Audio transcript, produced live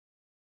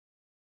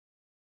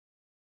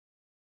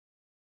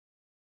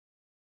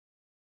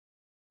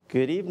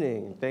Good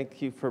evening.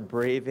 Thank you for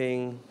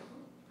braving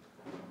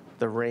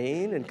the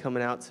rain and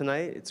coming out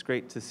tonight. It's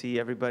great to see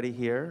everybody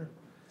here.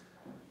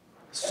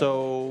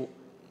 So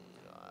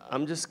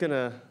I'm just going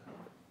to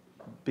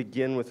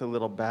begin with a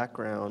little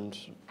background.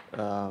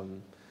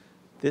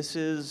 This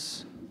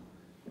is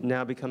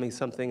now becoming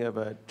something of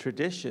a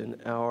tradition,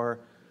 our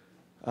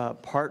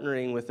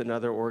partnering with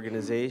another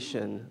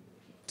organization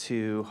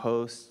to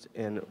host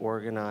and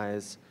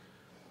organize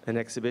an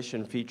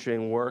exhibition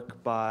featuring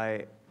work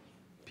by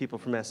people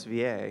from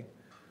SVA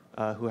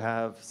who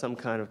have some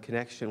kind of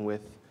connection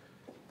with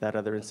that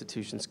other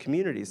institution's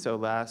community. So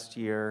last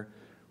year,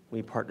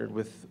 we partnered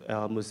with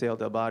Museo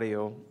del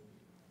Barrio,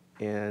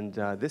 and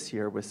this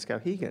year with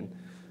Skowhegan.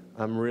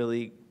 I'm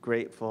really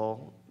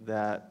grateful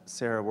that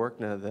Sarah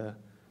Workna, the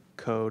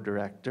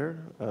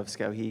co-director of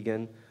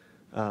Skowhegan,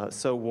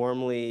 so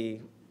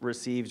warmly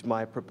received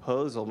my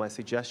proposal, my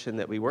suggestion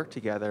that we work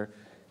together,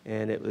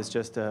 and it was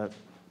just a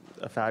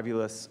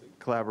fabulous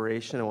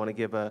collaboration. I want to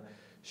give a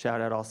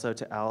shout out also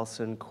to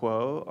Allison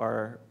Kuo,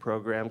 our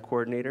program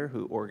coordinator,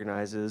 who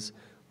organizes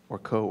or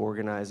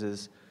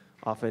co-organizes,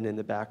 often in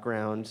the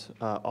background,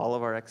 all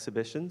of our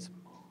exhibitions,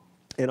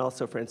 and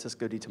also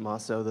Francisco Di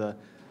Tommaso, the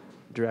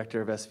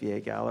director of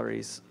SVA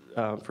Galleries,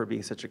 for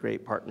being such a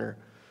great partner.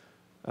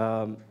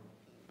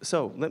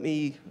 So let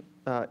me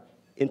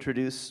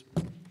introduce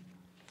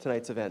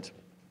tonight's event.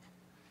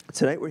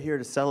 Tonight we're here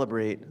to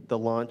celebrate the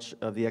launch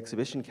of the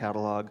exhibition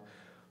catalog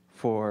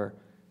for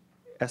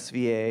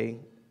SVA,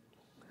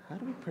 how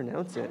do we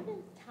pronounce it?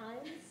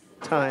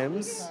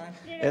 Times.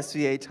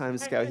 SVA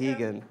times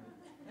Skowhegan.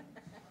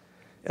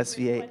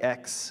 SVA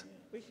X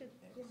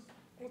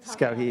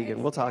Skowhegan.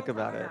 We'll talk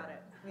about it.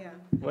 Yeah.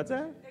 What's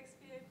that?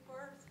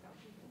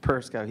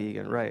 Per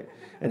Skowhegan, right.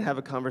 And have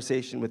a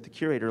conversation with the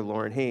curator,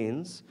 Lauren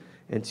Haynes,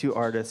 and two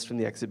artists from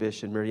the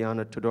exhibition,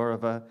 Miryana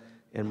Todorova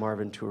and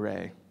Marvin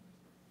Touré.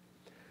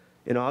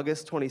 In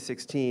August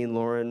 2016,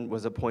 Lauren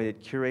was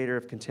appointed curator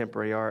of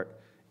contemporary art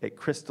at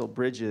Crystal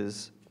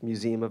Bridges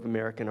Museum of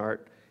American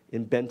Art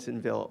in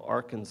Bentonville,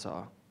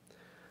 Arkansas.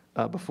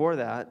 Before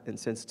that, and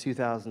since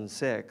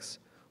 2006,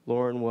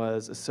 Lauren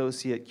was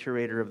associate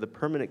curator of the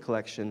permanent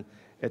collection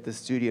at the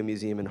Studio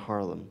Museum in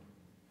Harlem.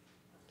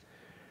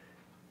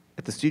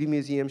 At the Studio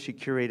Museum, she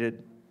curated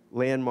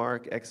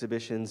landmark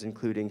exhibitions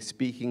including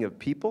Speaking of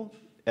People,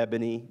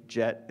 Ebony,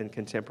 Jet, and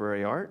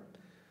Contemporary Art,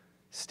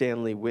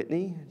 Stanley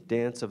Whitney,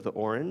 Dance of the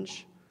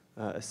Orange,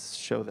 a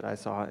show that I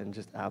saw and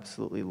just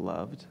absolutely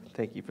loved.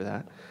 Thank you for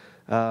that.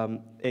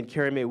 And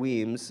Carrie Mae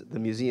Weems, the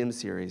Museum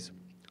Series.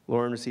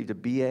 Lauren received a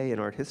BA in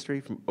Art History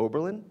from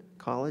Oberlin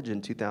College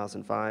in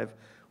 2005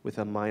 with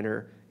a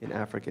minor in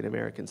African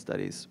American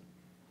Studies.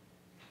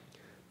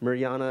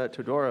 Miryana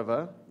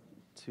Todorova,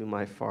 to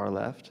my far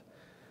left,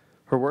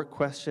 her work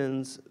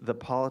questions the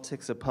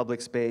politics of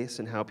public space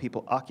and how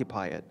people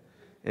occupy it,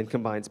 and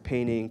combines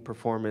painting,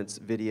 performance,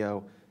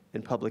 video,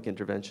 and public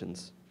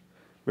interventions.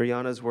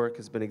 Miryana's work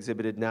has been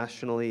exhibited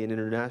nationally and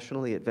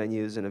internationally at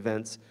venues and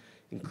events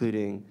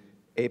including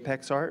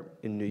Apex Art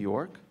in New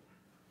York,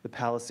 the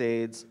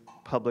Palisades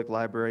Public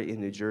Library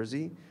in New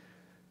Jersey,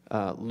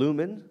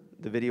 Lumen,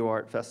 the Video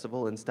Art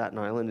Festival in Staten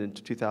Island in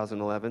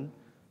 2011,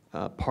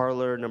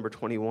 Parlor number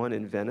 21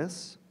 in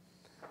Venice,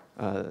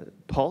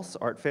 Pulse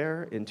Art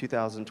Fair in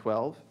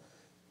 2012,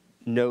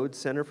 Node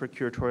Center for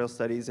Curatorial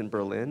Studies in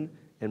Berlin,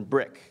 and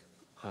Brick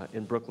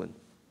in Brooklyn.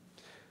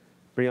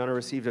 Miryana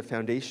received a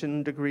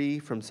foundation degree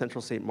from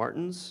Central St.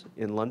 Martin's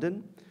in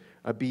London,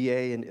 a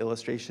BA in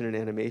Illustration and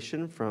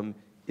Animation from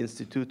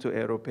Istituto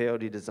Europeo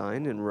di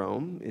Design in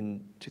Rome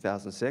in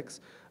 2006,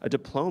 a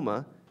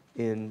diploma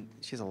in,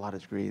 she has a lot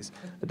of degrees,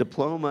 a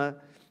diploma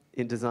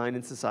in Design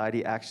and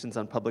Society Actions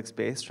on Public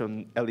Space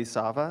from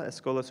Elisava,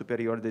 Escola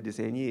Superior de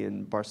Diseño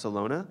in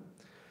Barcelona,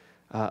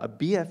 a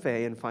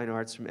BFA in Fine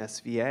Arts from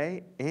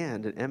SVA,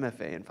 and an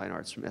MFA in Fine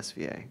Arts from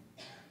SVA.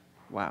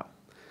 Wow.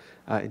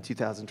 In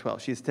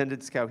 2012. She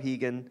attended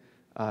Skowhegan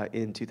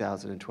in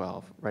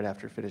 2012, right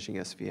after finishing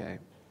SVA.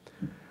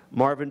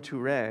 Marvin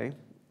Touré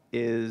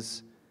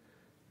is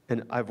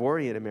an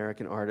Ivorian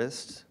American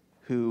artist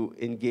who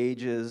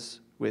engages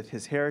with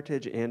his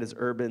heritage and his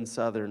urban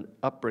Southern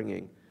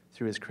upbringing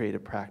through his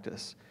creative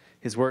practice.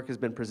 His work has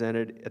been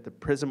presented at the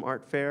Prism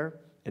Art Fair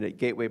and at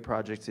Gateway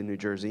Projects in New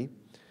Jersey.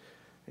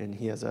 And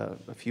he has a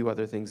few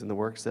other things in the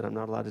works that I'm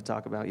not allowed to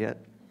talk about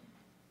yet.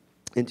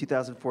 In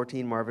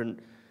 2014,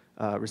 Marvin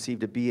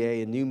received a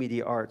BA in New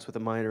Media Arts with a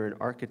minor in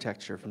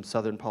Architecture from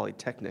Southern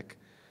Polytechnic,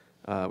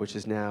 which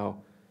is now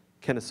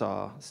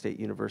Kennesaw State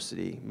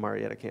University,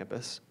 Marietta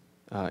campus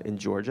in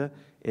Georgia.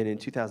 And in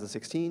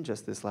 2016,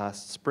 just this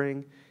last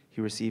spring,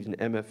 he received an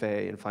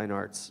MFA in Fine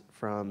Arts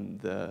from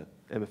the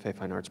MFA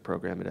Fine Arts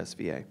program at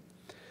SVA.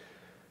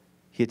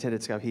 He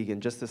attended Skowhegan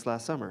just this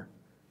last summer.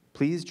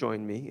 Please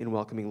join me in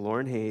welcoming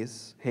Lauren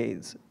Haynes,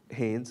 Miryana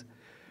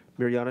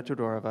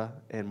Todorova,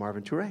 and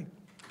Marvin Touré.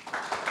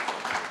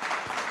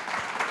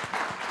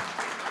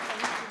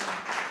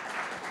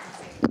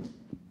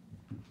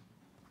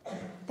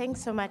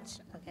 Thanks so much.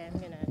 Okay, I'm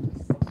gonna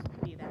just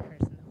be that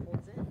person that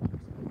holds it.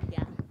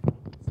 Yeah.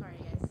 Sorry,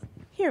 guys.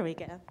 Here we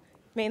go.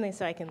 mainly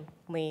so I can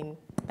lean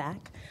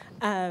back.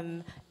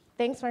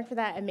 Thanks, Mark, for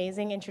that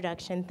amazing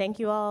introduction. Thank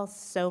you all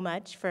so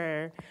much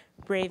for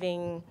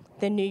braving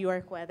the New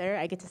York weather.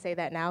 I get to say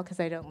that now because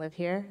I don't live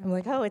here. I'm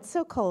like, oh, it's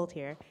so cold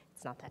here.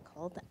 It's not that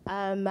cold.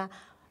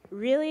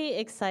 Really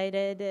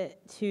excited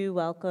to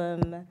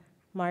welcome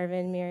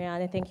Marvin,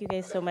 Miryana. Thank you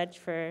guys so much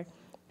for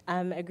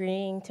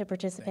agreeing to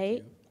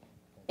participate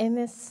in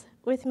this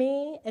with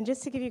me. And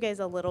just to give you guys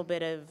a little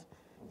bit of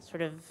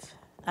sort of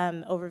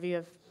overview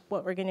of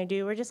what we're going to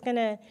do, we're just going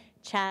to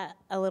chat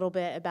a little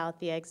bit about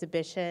the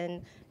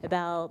exhibition,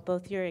 about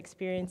both your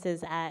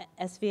experiences at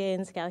SVA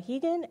and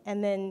Skowhegan,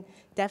 and then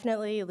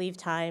definitely leave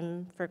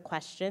time for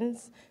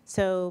questions.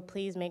 So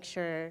please make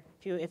sure,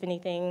 if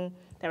anything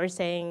that we're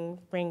saying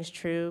rings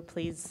true,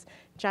 please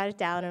jot it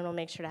down, and we'll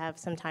make sure to have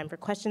some time for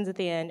questions at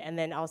the end, and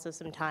then also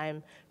some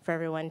time for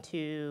everyone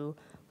to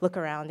look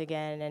around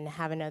again and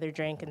have another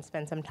drink and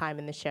spend some time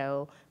in the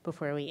show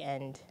before we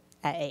end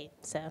at 8.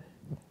 So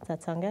does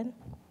that sound good?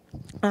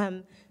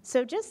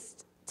 So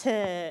just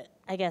to,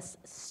 I guess,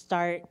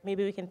 start,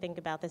 maybe we can think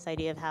about this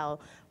idea of how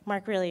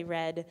Mark really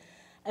read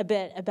a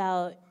bit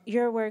about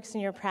your works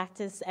and your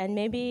practice, and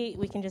maybe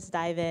we can just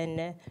dive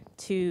in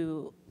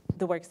to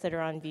the works that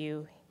are on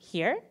view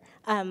here.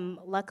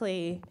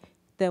 Luckily,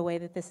 the way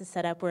that this is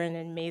set up, we're in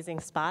an amazing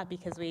spot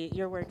because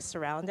your works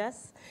surround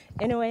us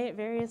in a way at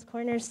various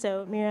corners.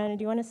 So Miryana,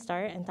 do you want to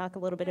start and talk a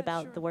little bit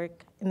about the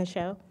work in the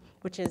show,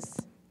 which is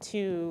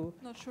to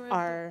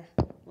our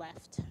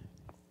left?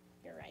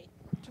 You're right.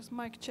 Just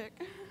mic check.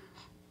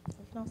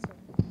 No,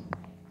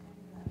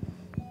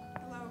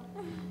 Hello.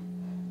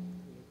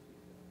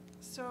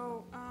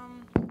 So,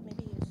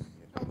 maybe you.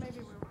 oh, maybe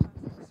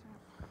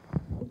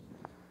we'll.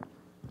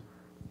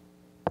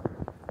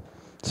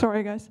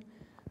 Sorry, guys.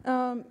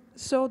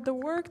 So the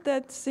work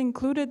that's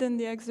included in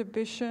the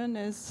exhibition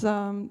is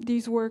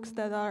these works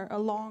that are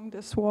along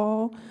this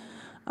wall.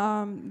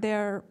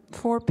 They're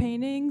 4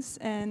 paintings,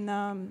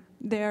 and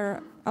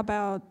they're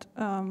about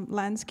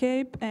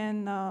landscape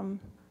and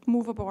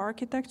movable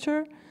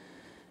architecture,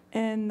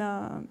 and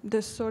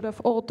this sort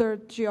of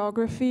altered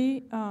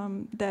geography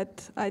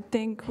that I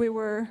think we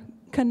were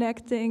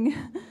connecting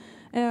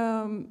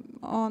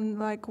on,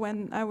 like,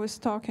 when I was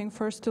talking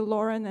first to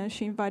Lauren and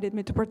she invited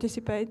me to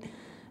participate.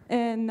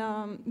 And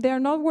they are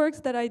not works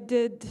that I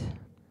did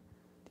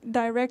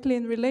directly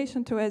in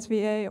relation to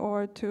SVA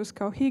or to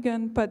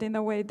Skowhegan, but in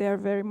a way they're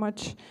very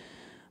much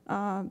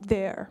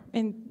there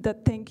in the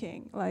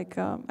thinking. Like,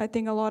 I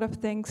think a lot of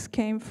things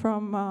came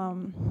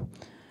from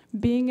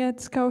being at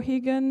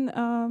Skowhegan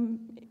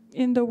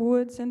in the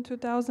woods in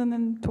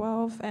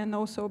 2012, and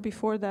also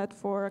before that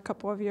for a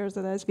couple of years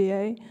at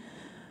SVA.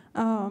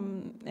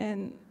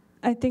 And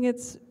I think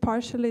it's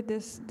partially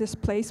this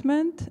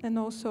displacement and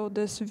also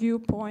this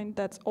viewpoint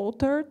that's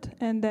altered,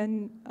 and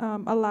then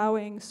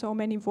allowing so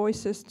many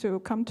voices to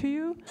come to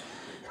you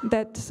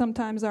that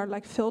sometimes are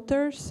like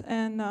filters,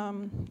 and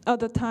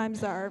other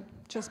times are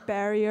just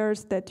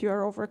barriers that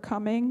you're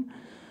overcoming.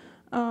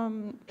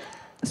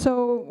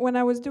 So when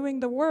I was doing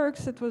the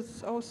works, it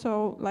was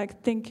also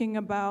like thinking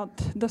about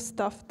the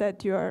stuff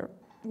that you're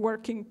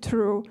working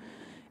through,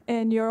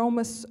 and you're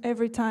almost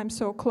every time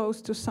so close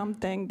to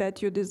something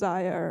that you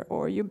desire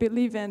or you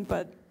believe in,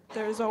 but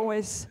there's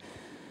always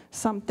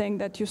something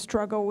that you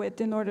struggle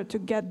with in order to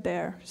get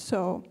there.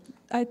 So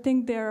I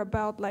think they're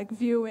about like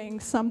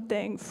viewing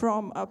something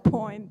from a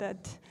point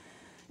that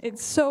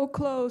it's so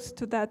close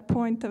to that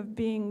point of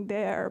being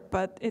there,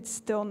 but it's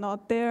still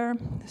not there.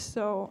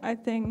 So I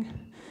think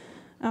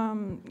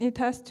it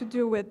has to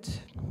do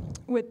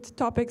with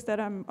topics that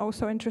I'm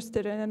also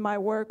interested in my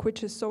work,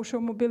 which is social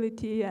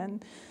mobility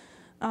and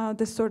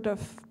the sort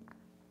of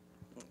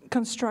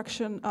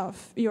construction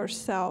of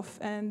yourself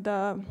and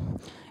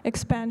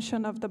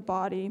expansion of the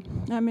body.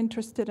 I'm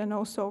interested in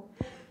also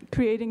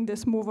creating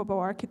this movable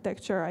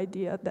architecture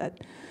idea that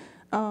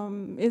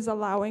is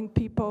allowing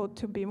people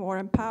to be more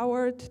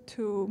empowered,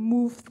 to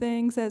move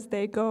things as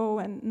they go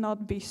and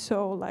not be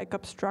so like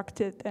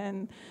obstructed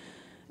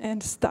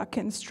and stuck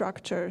in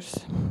structures.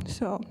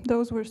 So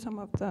those were some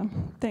of the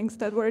things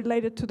that were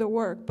related to the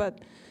work. But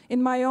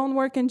in my own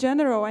work in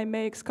general, I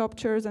make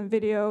sculptures and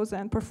videos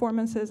and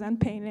performances and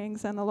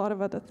paintings and a lot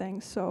of other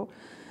things. So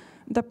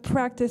the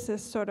practice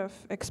is sort of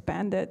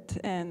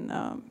expanded, and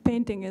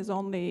painting is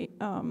only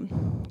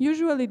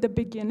usually the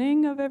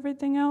beginning of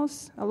everything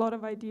else. A lot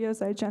of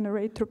ideas I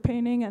generate through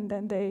painting, and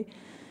then they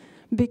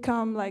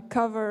become like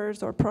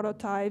covers or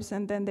prototypes,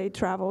 and then they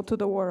travel to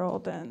the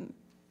world and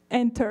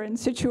enter in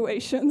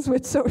situations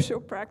with social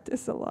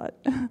practice a lot.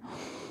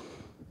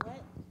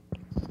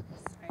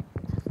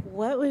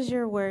 What was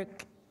your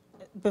work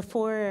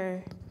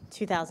before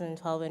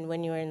 2012, and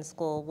when you were in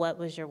school? What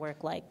was your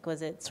work like?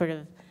 Was it sort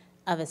of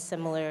a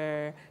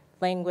similar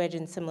language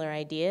and similar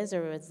ideas,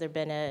 or has there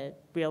been a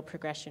real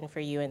progression for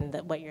you in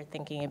what you're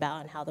thinking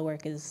about and how the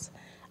work has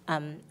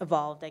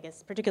evolved, I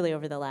guess, particularly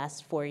over the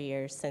last 4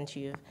 years since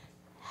you've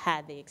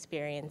had the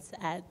experience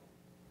at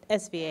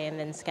SVA and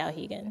then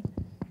Skowhegan?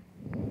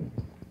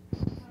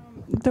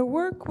 The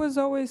work was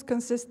always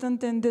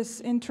consistent in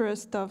this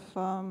interest of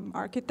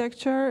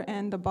architecture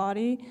and the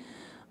body,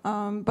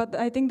 but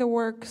I think the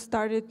work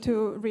started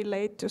to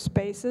relate to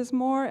spaces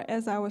more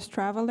as I was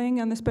traveling,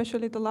 and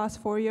especially the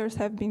last 4 years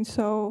have been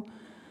so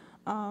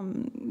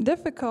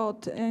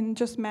difficult in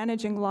just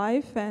managing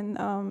life and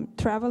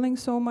traveling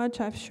so much.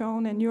 I've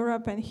shown in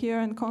Europe and here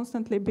and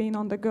constantly being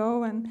on the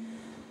go, and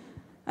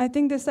I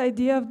think this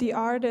idea of the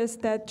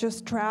artist that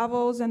just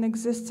travels and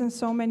exists in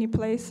so many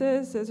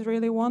places is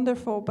really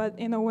wonderful, but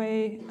in a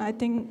way, I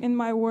think in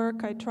my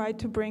work, I try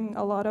to bring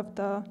a lot of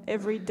the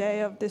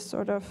everyday of this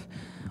sort of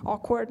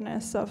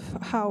awkwardness of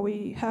how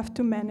we have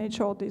to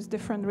manage all these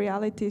different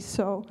realities.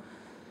 So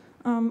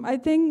I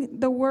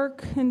think the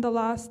work in the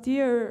last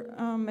year,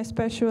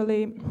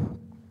 especially,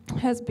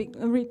 has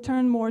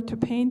returned more to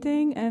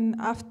painting, and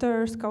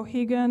after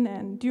Skowhegan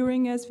and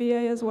during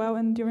SVA as well,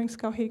 and during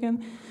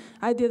Skowhegan,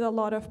 I did a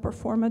lot of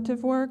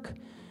performative work.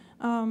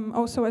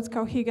 Also at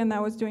Skowhegan, I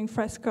was doing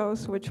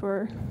frescoes, which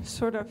were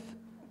sort of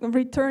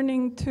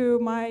returning to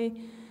my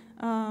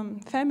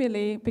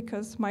family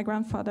because my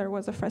grandfather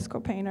was a fresco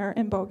painter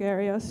in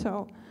Bulgaria.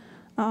 So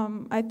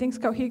I think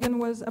Skowhegan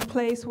was a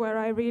place where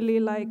I really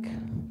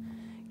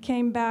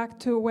came back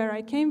to where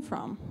I came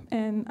from.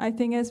 And I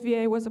think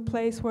SVA was a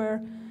place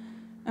where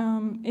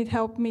it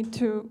helped me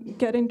to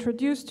get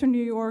introduced to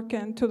New York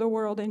and to the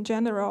world in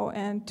general,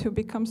 and to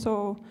become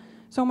so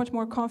much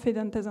more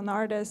confident as an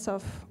artist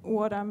of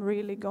what I'm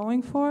really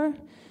going for.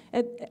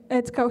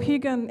 At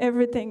Skowhegan,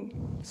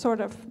 everything sort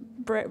of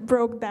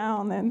broke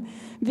down and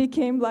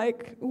became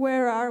like,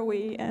 where are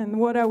we and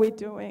what are we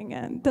doing?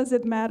 And does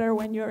it matter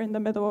when you're in the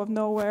middle of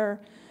nowhere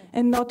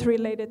and not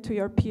related to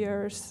your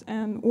peers?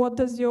 And what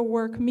does your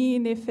work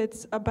mean if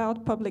it's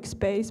about public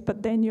space,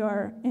 but then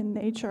you're in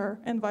nature,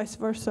 and vice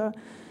versa?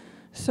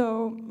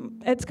 So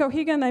at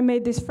Skowhegan, I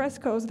made these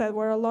frescoes that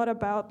were a lot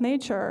about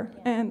nature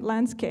and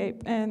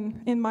landscape.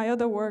 And in my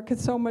other work,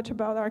 it's so much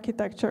about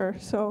architecture.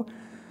 So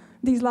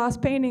these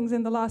last paintings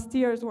in the last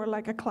years were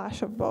like a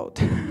clash of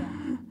both.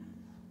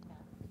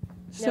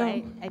 So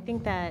no, I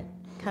think that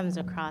comes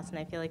across, and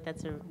I feel like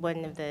that's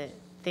one of the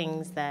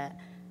things that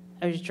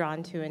I was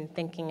drawn to in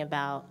thinking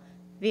about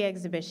the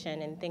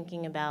exhibition and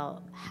thinking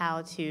about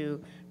how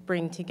to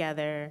bring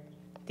together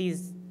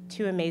these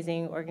two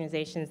amazing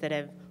organizations that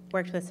have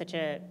worked with such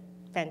a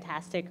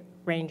fantastic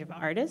range of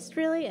artists,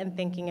 really, and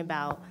thinking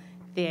about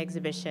the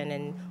exhibition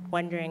and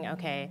wondering,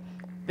 okay,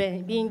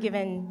 being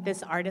given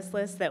this artist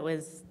list that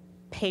was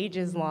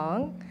pages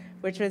long,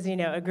 which was,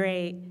 a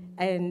great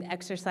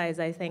exercise,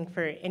 I think,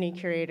 for any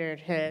curator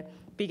to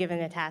be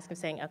given a task of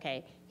saying,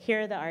 okay,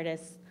 here are the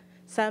artists.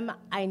 Some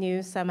I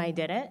knew, some I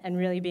didn't, and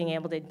really being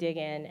able to dig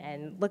in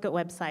and look at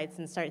websites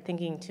and start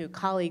thinking to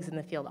colleagues in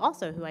the field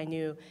also who I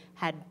knew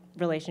had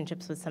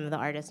relationships with some of the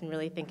artists, and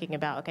really thinking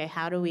about, okay,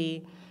 how do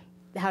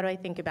I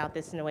think about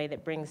this in a way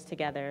that brings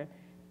together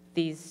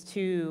these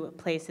two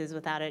places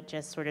without it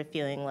just sort of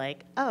feeling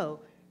like, oh,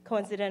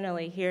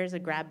 coincidentally, here's a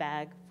grab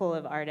bag full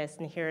of artists,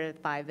 and here are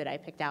 5 that I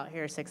picked out,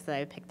 here are 6 that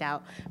I picked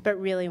out, but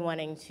really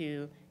wanting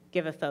to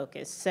give a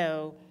focus.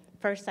 So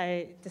first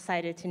I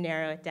decided to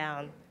narrow it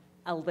down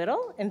a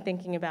little and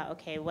thinking about,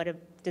 okay, what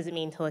does it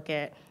mean to look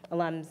at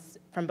alums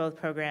from both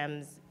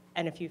programs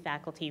and a few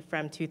faculty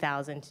from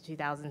 2000 to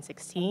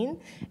 2016,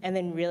 and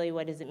then really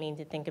what does it mean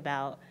to think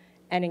about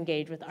and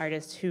engage with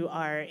artists who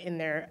are in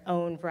their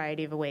own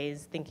variety of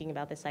ways thinking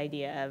about this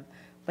idea of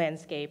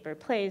landscape or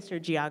place or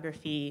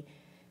geography,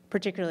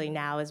 particularly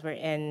now as we're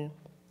in,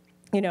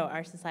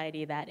 our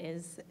society that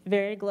is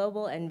very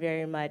global and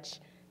very much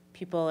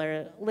people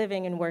are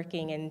living and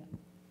working and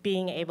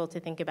being able to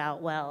think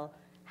about, well,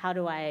 how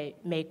do I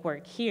make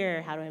work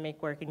here? How do I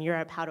make work in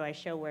Europe? How do I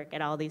show work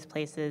at all these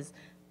places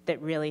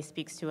that really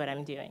speaks to what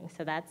I'm doing?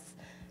 So that's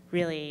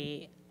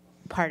really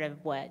part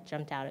of what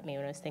jumped out at me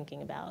when I was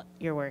thinking about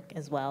your work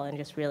as well, and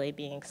just really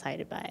being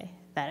excited by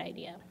that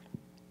idea.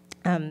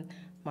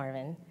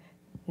 Marvin,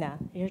 now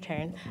your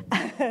turn.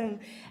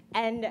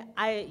 And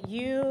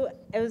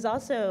it was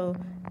also,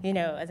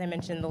 as I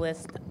mentioned, the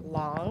list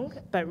long,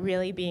 but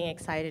really being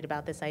excited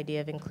about this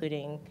idea of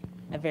including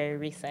a very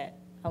recent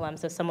alum,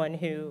 so someone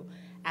who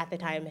at the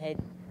time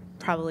had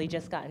probably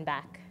just gotten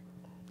back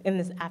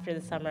after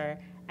the summer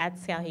at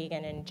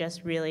Skowhegan, and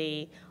just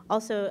really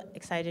also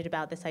excited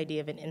about this idea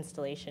of an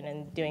installation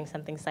and doing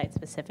something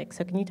site-specific.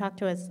 So can you talk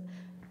to us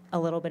a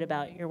little bit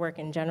about your work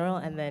in general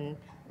and then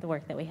the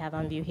work that we have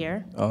on view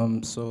here?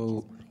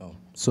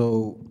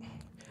 So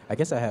I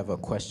guess I have a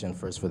question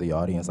first for the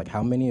audience. Like,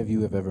 how many of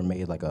you have ever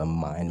made like a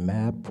mind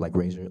map? Like,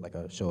 raise your, like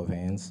a show of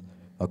hands.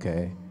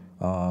 Okay.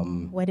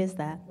 What is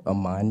that? A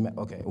mind map.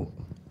 Okay. Ooh.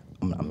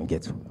 I'm gonna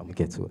get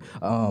to it.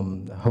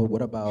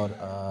 What about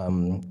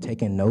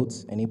taking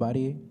notes?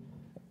 Anybody?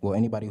 Well,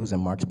 anybody who's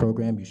in Mark's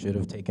program, you should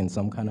have taken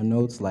some kind of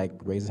notes. Like,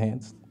 raise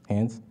hands.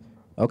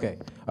 Okay.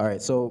 All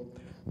right. So,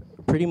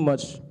 pretty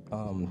much,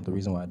 the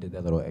reason why I did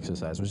that little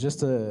exercise was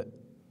just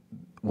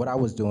what I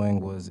was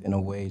doing was in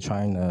a way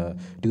trying to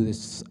do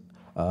this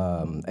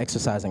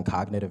exercise in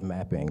cognitive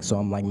mapping. So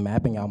I'm like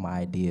mapping out my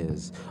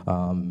ideas,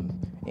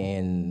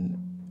 and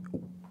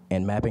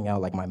and mapping out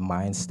like my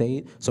mind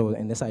state. So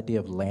in this idea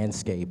of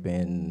landscape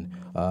and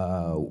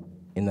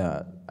in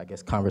the, I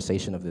guess,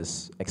 conversation of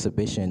this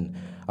exhibition,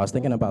 I was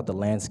thinking about the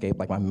landscape,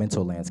 like my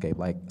mental landscape,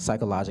 like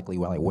psychologically,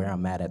 where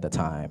I'm at the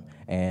time.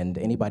 And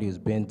anybody who's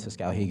been to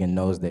Skowhegan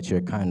knows that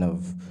you're kind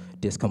of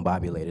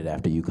discombobulated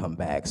after you come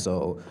back.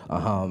 So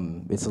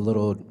it's a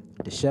little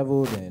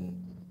disheveled and,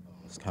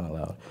 it's kind of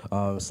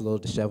loud. It's a little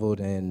disheveled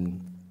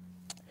and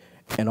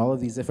all of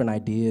these different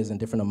ideas and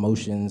different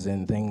emotions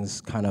and things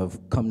kind of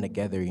come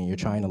together and you're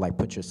trying to like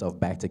put yourself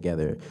back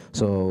together.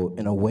 So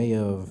in a way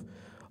of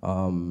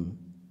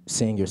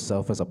seeing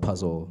yourself as a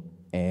puzzle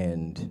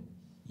and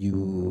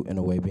you in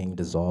a way being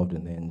dissolved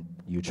and then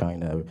you're trying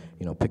to,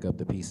 you know, pick up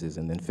the pieces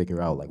and then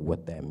figure out like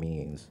what that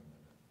means.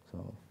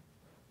 So,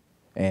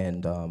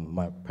 and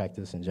my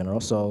practice in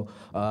general. So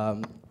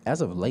as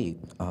of late,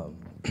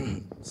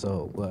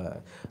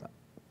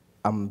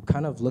 I'm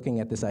kind of looking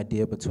at this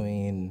idea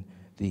between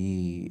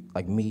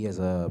like me as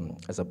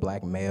a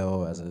black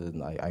male, as a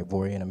like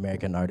Ivorian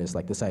American artist,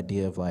 like this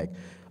idea of like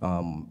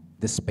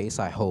this space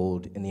I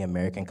hold in the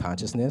American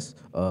consciousness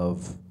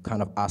of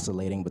kind of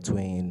oscillating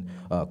between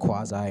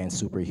quasi and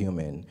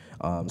superhuman.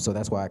 So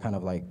that's why I kind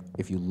of like,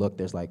 if you look,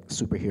 there's like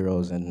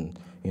superheroes and,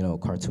 you know,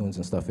 cartoons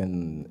and stuff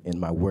in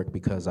my work,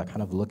 because I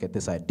kind of look at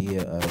this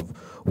idea of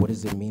what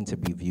does it mean to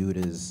be viewed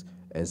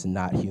as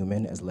not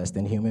human, as less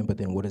than human, but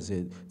then what is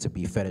it to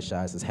be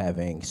fetishized as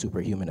having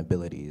superhuman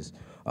abilities?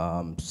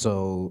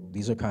 So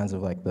these are kinds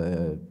of like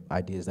the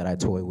ideas that I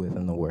toy with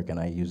in the work, and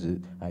I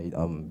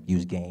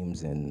use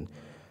games and,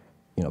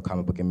 you know,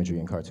 comic book imagery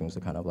and cartoons to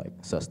kind of like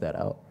suss that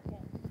out.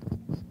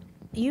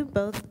 You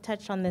both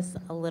touched on this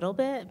a little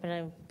bit, but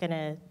I'm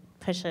gonna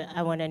push it.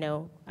 I want to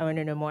know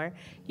more.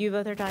 You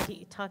both are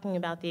talking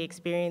about the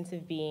experience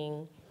of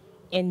being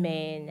in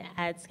Maine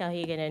at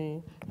Skowhegan,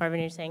 and Marvin,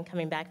 you're saying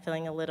coming back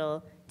feeling a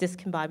little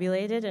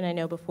discombobulated, and I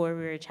know before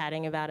we were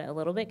chatting about it a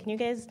little bit. Can you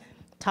guys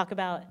talk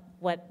about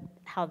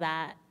how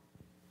that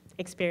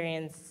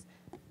experience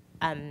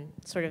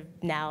sort of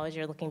now, as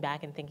you're looking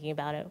back and thinking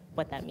about it,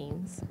 what that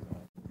means?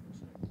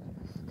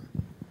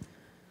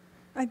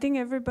 I think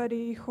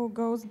everybody who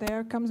goes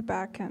there comes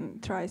back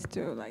and tries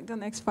to, like, the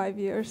next 5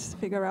 years,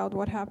 figure out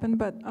what happened.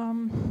 But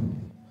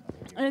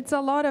it's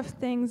a lot of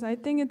things. I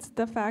think it's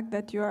the fact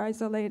that you're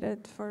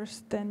isolated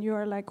first, and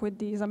you're like with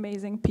these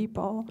amazing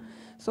people.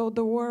 So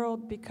the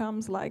world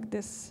becomes like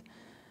this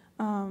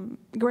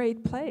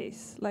great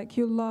place. Like,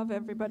 you love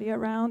everybody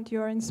around,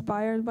 you're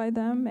inspired by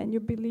them, and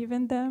you believe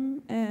in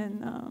them.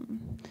 And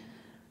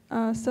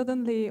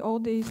suddenly all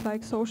these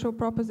like social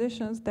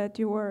propositions that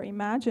you were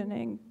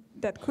imagining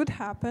that could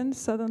happen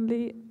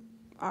suddenly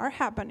are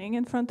happening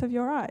in front of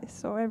your eyes.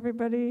 So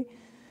everybody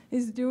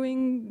is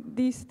doing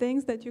these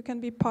things that you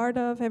can be part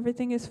of.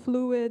 Everything is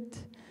fluid.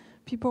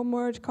 People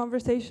merge.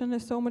 Conversation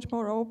is so much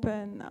more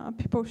open.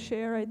 People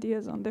share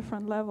ideas on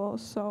different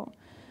levels. So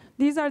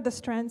these are the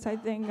strengths, I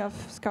think, of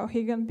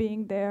Skowhegan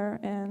being there.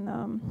 And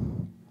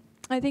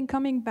I think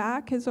coming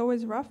back is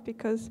always rough,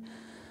 because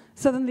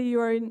suddenly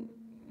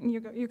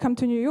you come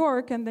to New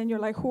York, and then you're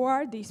like, who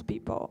are these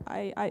people?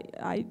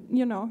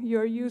 You know,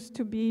 you're used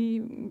to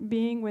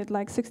being with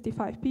like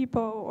 65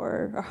 people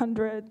or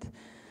 100,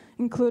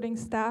 including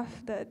staff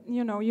that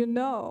you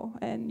know,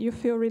 and you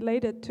feel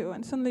related to.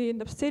 And suddenly in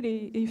the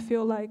city, you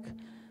feel like,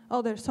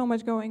 oh, there's so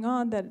much going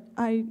on that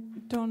I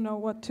don't know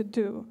what to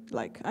do.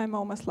 Like, I'm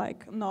almost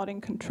like not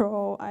in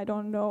control. I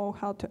don't know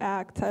how to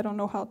act. I don't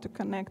know how to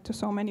connect to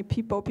so many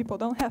people. People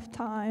don't have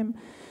time.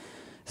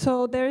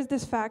 So there's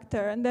this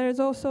factor, and there's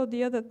also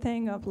the other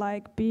thing of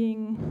like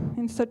being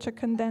in such a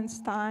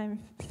condensed time,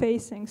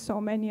 facing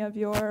so many of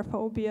your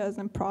phobias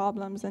and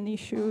problems and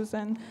issues,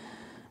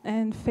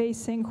 and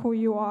facing who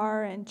you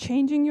are and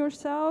changing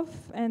yourself,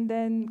 and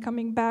then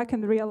coming back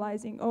and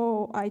realizing,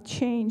 oh, I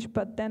changed,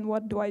 but then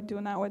what do I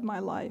do now with my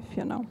life,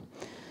 you know?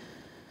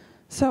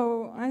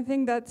 So I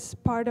think that's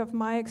part of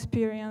my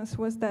experience,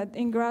 was that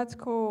in grad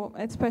school,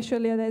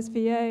 especially at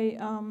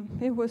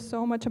SVA, it was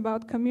so much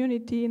about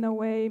community in a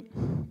way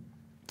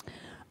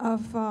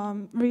of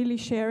really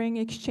sharing,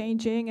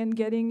 exchanging, and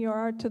getting your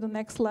art to the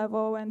next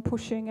level, and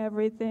pushing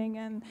everything,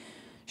 and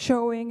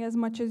showing as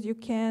much as you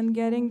can,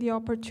 getting the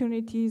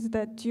opportunities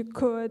that you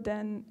could,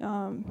 and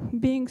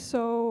being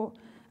so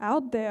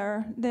out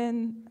there.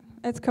 Then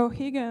at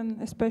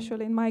Skowhegan,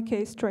 especially in my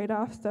case, straight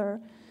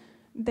after,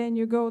 then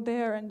you go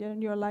there, and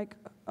then you're like,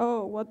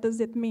 oh, what does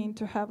it mean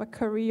to have a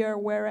career?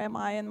 Where am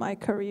I in my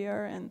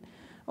career? And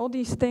all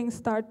these things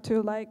start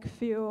to like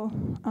feel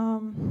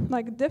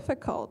like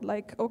difficult.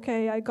 Like,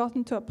 okay, I got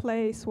into a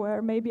place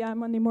where maybe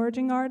I'm an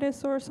emerging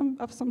artist or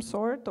of some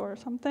sort or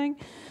something.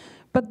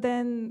 But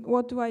then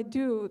what do I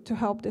do to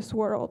help this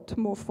world to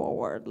move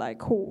forward?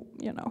 Like, who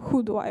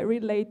do I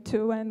relate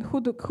to, and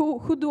who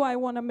do I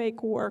want to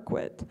make work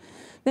with?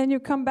 Then you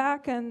come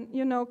back, and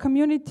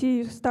community,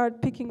 you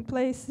start picking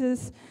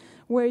places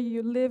where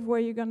you live, where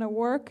you're gonna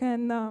work,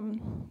 and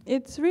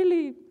it's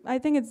really, I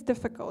think it's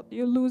difficult.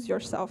 You lose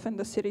yourself in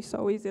the city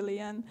so easily,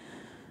 and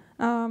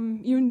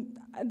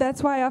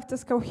that's why after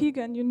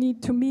Skowhegan you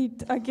need to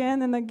meet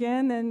again and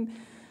again, and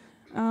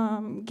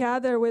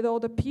gather with all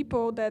the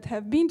people that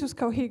have been to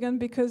Skowhegan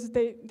because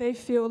they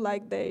feel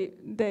like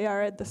they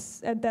are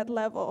at that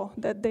level,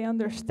 that they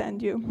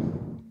understand you.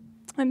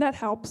 And that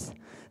helps.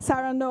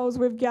 Sarah knows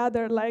we've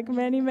gathered like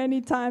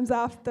many times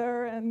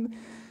after, and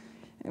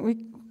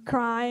we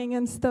crying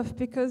and stuff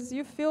because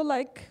you feel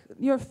like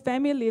your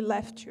family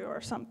left you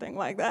or something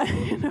like that,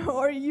 you know,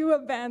 or you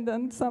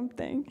abandoned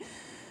something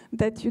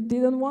that you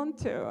didn't want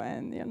to,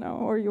 and you know,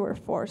 or you were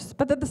forced.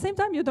 But at the same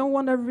time, you don't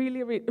want to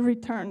really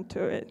return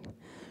to it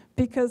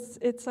because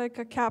it's like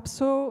a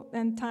capsule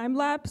and time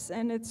lapse,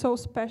 and it's so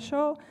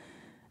special,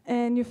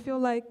 and you feel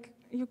like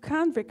you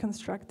can't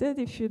reconstruct it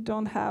if you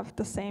don't have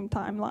the same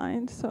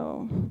timeline.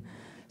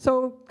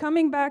 So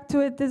coming back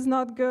to it is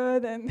not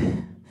good,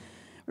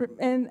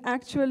 and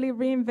actually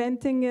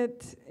reinventing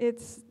it,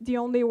 it's the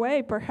only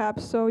way,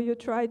 perhaps. So you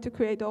try to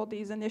create all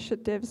these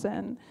initiatives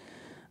and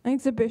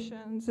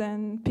exhibitions,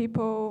 and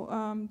people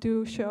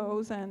do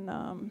shows and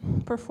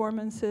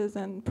performances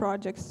and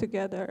projects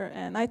together.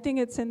 And I think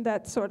it's in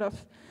that sort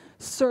of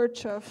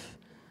search of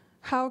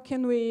how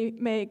can we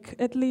make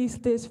at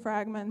least these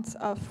fragments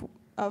of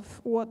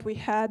what we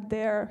had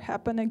there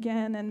happen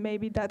again, and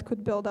maybe that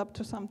could build up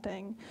to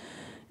something.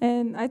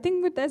 And I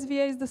think with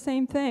SVA is the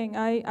same thing.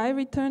 I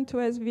returned to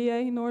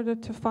SVA in order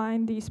to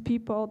find these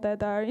people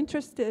that are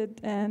interested,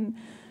 and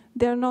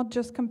they're not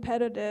just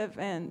competitive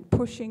and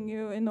pushing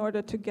you in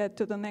order to get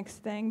to the next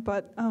thing,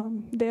 but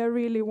they're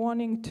really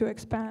wanting to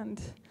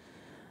expand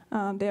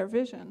their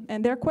vision,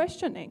 and they're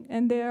questioning,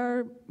 and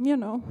they're, you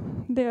know,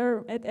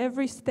 they're at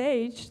every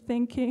stage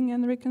thinking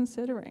and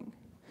reconsidering.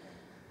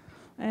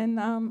 And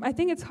I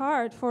think it's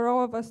hard for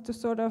all of us to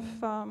sort of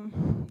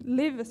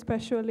live,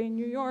 especially in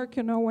New York,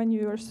 you know, when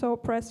you are so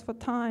pressed for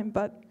time.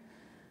 But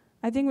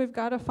I think we've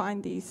got to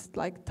find these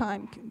like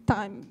time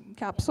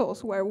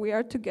capsules where we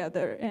are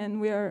together and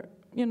we are,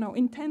 you know,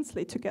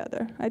 intensely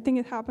together. I think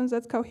it happens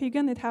at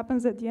Skowhegan, it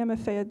happens at the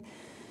MFA,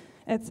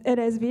 at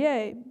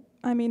SVA.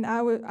 I mean,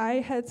 I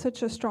had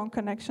such a strong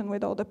connection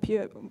with all the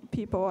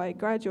people I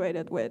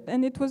graduated with,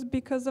 and it was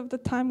because of the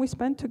time we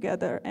spent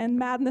together, and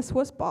madness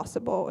was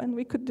possible, and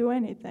we could do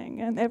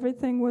anything, and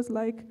everything was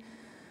like,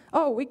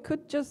 oh, we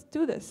could just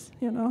do this,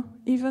 you know,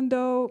 even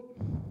though,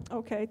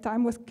 okay,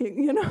 time was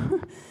king, you know,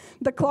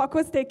 the clock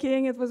was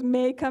ticking, it was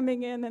May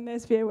coming in, and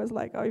SVA was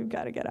like, oh, you've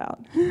got to get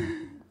out. Yeah.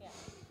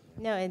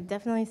 No, it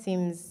definitely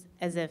seems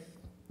as if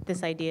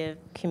this idea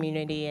of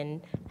community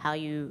and how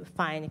you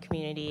find a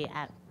community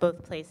at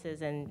both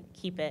places and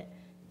keep it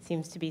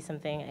seems to be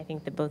something I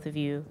think that both of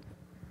you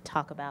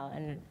talk about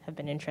and have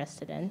been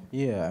interested in.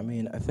 Yeah, I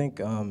mean, I think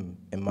in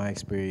my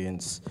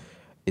experience,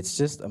 it's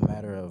just a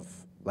matter of,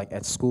 like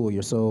at school,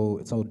 it's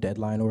so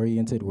deadline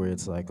oriented where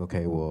it's like,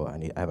 okay, well,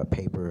 I have a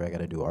paper, I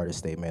gotta do artist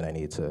statement, I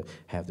need to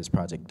have this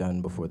project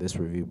done before this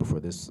review, before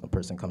this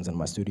person comes in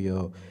my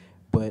studio.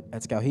 But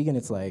at Skowhegan,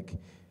 it's like,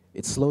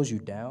 it slows you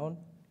down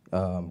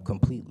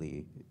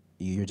completely.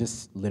 You're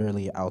just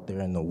literally out there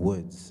in the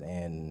woods,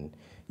 and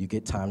you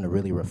get time to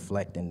really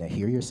reflect and to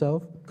hear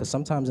yourself. Because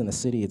sometimes in the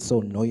city, it's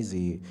so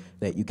noisy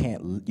that you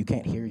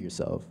can't hear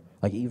yourself.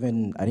 Like I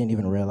didn't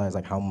even realize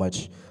like how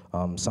much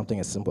something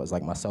as simple as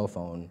like my cell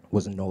phone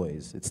was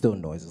noise. It's still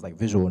noise. It's like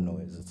visual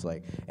noise. It's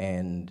like,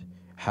 and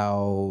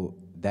how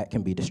that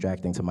can be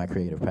distracting to my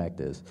creative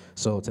practice.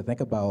 So to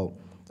think about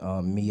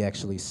me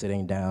actually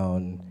sitting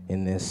down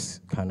in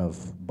this kind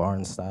of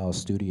barn-style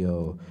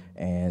studio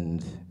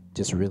and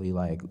just really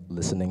like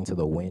listening to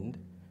the wind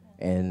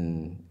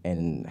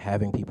and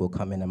having people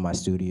come into my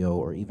studio,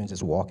 or even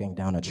just walking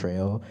down a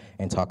trail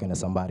and talking to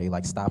somebody,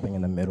 like stopping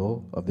in the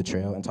middle of the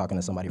trail and talking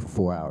to somebody for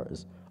 4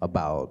 hours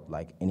about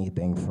like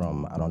anything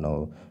from, I don't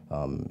know,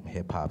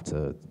 hip hop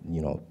to,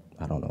 you know,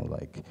 I don't know,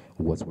 like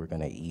what we're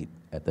gonna eat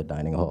at the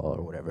dining hall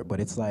or whatever.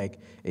 But it's like,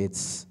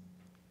 it's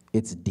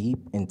deep,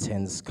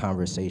 intense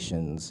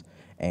conversations,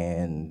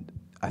 and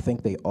I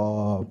think they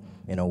all,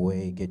 in a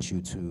way, get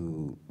you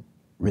to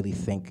really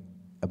think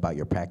about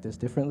your practice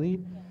differently.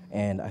 Yeah.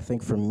 And I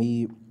think for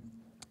me,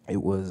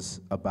 it was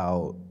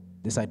about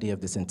this idea of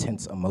this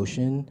intense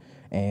emotion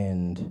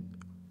and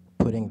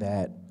putting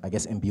that, I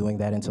guess, imbuing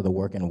that into the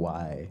work and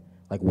why.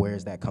 Like, where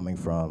is that coming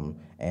from?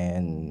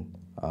 And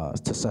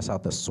to suss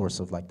out the source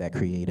of like that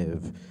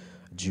creative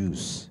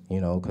juice,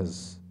 you know,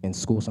 because in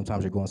school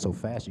sometimes you're going so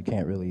fast you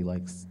can't really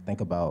like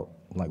think about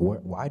like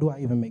why do I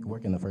even make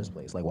work in the first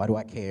place? Like, why do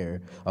I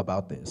care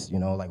about this? You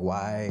know, like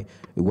why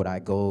would I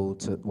go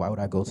to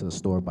the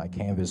store, buy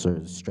canvas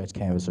or stretch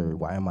canvas, or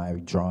why am I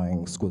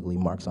drawing squiggly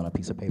marks on a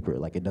piece of paper?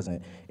 Like, it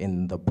doesn't,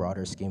 in the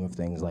broader scheme of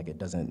things, like it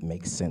doesn't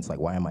make sense. Like,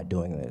 why am I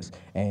doing this?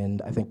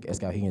 And I think at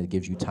Skowhegan, it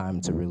gives you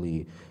time to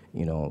really,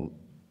 you know,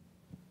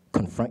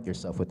 confront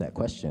yourself with that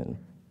question.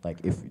 Like,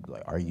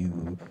 are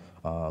you,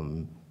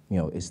 you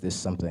know, is this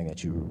something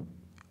that you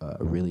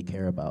really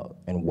care about,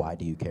 and why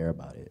do you care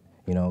about it?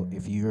 You know,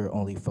 if you're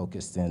only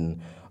focused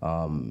in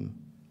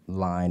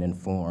line and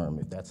form,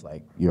 if that's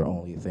like your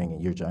only thing,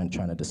 and you're trying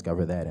to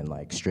discover that in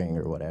like string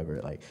or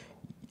whatever, like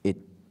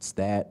it's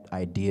that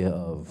idea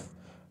of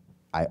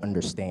I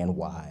understand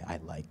why I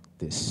like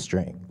this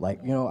string. Like,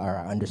 or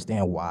I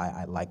understand why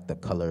I like the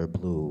color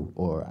blue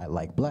or I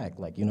like black.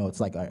 Like, it's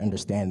like I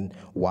understand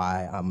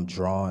why I'm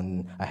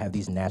drawn, I have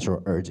these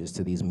natural urges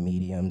to these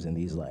mediums and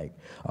these like,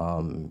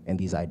 and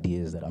these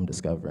ideas that I'm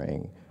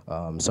discovering.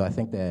 So I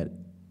think that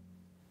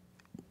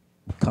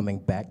coming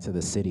back to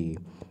the city,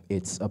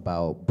 it's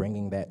about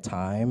bringing that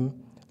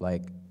time,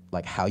 like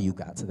how you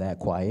got to that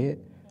quiet,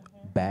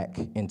 back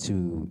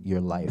into your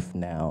life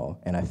now.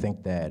 And I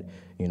think that,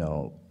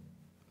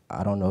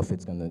 I don't know if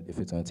it's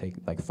gonna take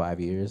like 5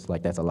 years.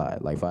 Like that's a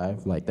lot. Like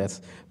 5. Like that's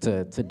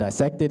to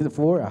dissect it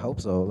for. I hope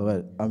so.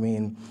 But I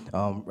mean,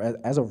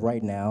 as of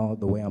right now,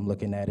 the way I'm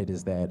looking at it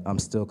is that I'm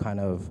still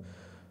kind of,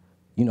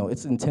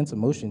 it's intense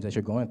emotions that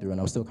you're going through, and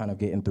I'm still kind of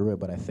getting through it.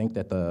 But I think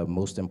that the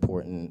most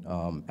important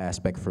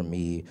aspect for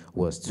me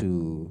was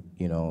to,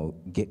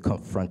 get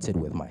confronted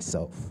with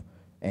myself.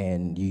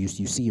 And you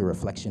see your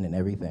reflection in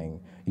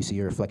everything. You see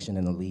your reflection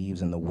in the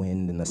leaves and the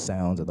wind and the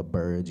sounds of the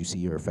birds. You see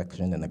your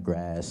reflection in the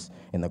grass,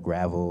 in the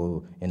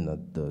gravel, in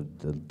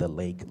the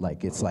lake.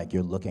 Like, it's like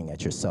you're looking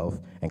at yourself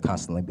and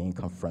constantly being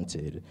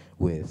confronted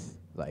with,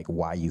 like,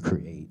 why you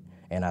create.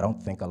 And I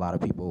don't think a lot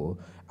of people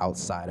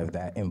outside of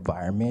that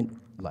environment,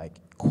 like,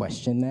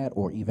 question that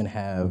or even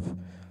have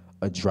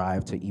a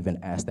drive to even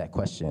ask that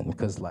question.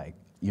 Because, like,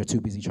 you're too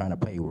busy trying to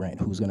pay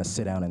rent. Who's gonna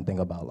sit down and think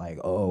about, like,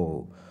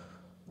 oh,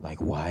 like,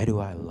 why do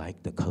I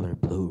like the color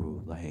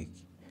blue? Like,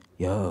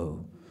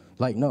 yo.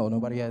 Like, no,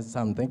 nobody has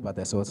time to think about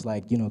that. So it's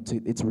like,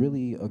 it's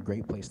really a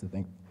great place to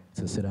think,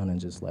 to sit down and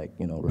just like,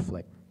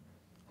 reflect.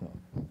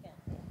 Yeah.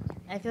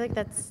 I feel like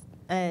that's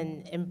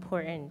an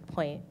important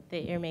point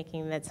that you're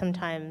making, that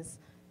sometimes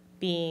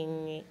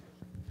being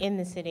in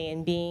the city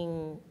and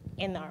being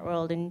in the art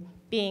world and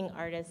being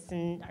artists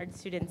and art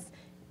students,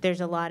 there's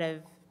a lot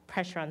of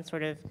pressure on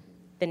sort of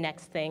the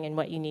next thing and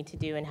what you need to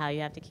do and how you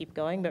have to keep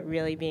going, but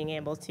really being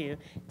able to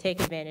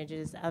take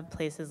advantages of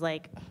places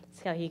like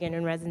Skowhegan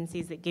and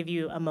residencies that give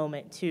you a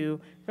moment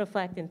to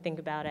reflect and think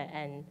about it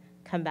and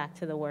come back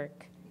to the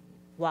work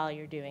while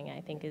you're doing it,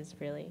 I think is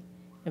really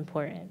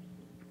important.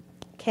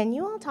 Can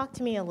you all talk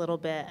to me a little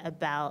bit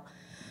about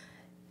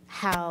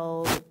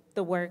how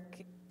the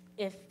work,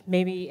 if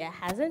maybe it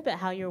hasn't, but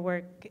how your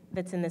work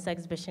that's in this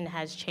exhibition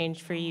has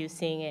changed for you,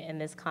 seeing it in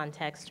this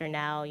context, or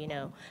now, I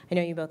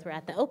know you both were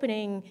at the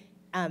opening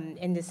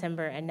in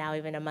December, and now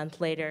even a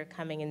month later,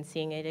 coming and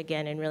seeing it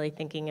again and really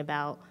thinking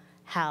about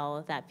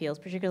how that feels.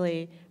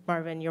 Particularly,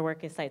 Marvin, your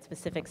work is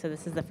site-specific, so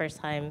this is the first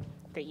time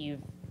that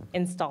you've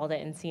installed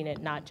it and seen it,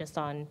 not just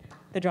on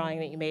the drawing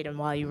that you made and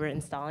while you were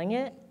installing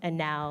it, and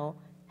now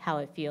how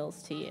it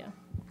feels to you.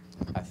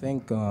 I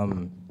think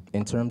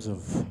in terms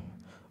of,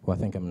 well, I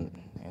think I'm gonna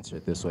answer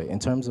it this way. In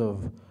terms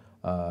of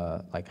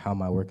like how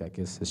my work, I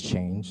guess, has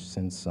changed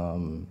since,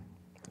 from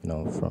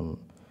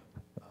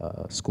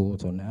school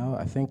till now,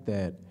 I think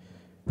that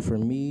for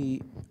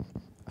me,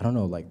 I don't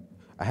know, like,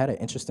 I had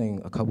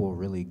a couple of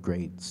really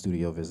great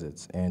studio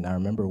visits, and I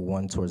remember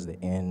one towards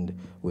the end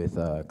with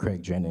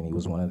Craig Drennan. He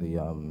was one of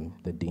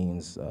the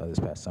deans this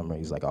past summer.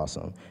 He's like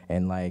awesome,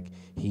 and like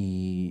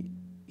he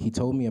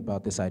told me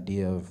about this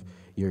idea of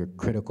your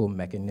critical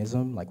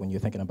mechanism, like when you're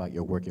thinking about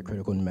your work, your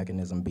critical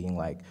mechanism being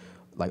like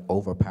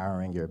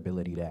overpowering your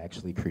ability to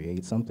actually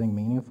create something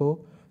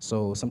meaningful.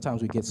 So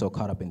sometimes we get so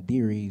caught up in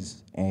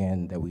theories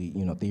and that we,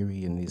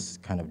 theory and these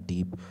kind of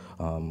deep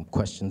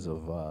questions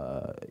of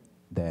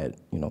that,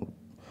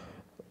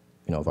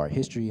 of our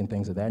history and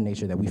things of that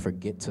nature, that we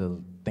forget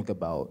to think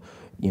about,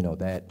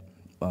 that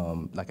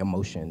like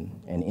emotion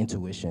and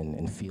intuition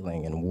and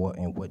feeling and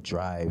what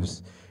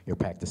drives your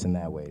practice in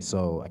that way.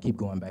 So I keep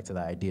going back to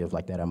the idea of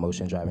like that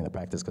emotion driving the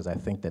practice, because I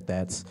think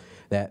that's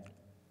that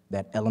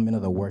element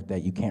of the work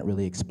that you can't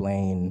really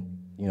explain,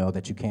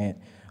 that you can't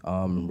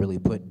really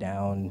put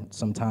down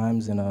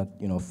sometimes in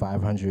a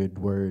 500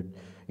 word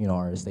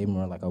or a statement,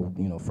 or like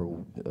a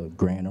for a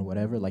grant or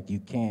whatever. Like, you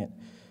can't,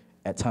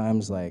 at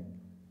times, like,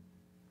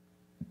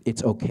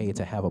 it's okay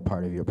to have a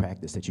part of your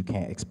practice that you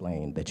can't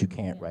explain, that you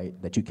can't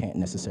write, that you can't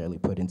necessarily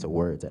put into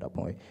words at a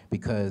point,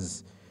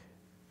 because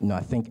I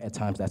think at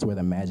times that's where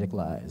the magic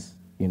lies,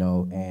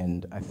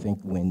 and I think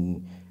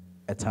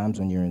at times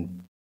when you're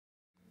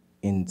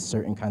in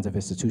certain kinds of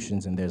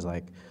institutions and there's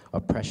like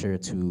a pressure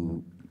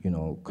to,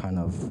 kind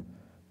of,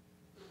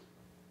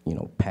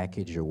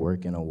 package your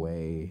work in a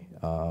way,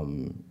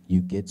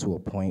 you get to a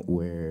point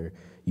where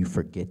you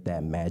forget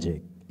that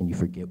magic and you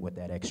forget what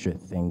that extra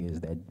thing is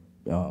that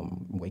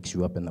wakes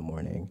you up in the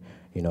morning.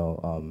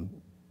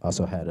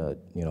 Also had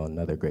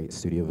another great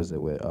studio visit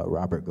with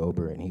Robert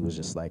Gober, and he was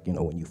just like,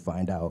 when you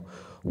find out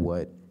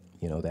what,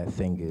 that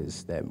thing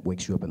is that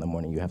wakes you up in the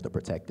morning, you have to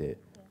protect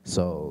it.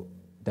 So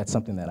that's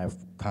something that I've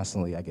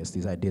constantly, I guess,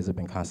 these ideas have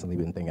been constantly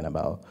thinking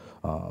about,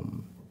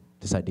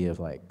 this idea of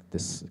like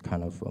this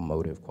kind of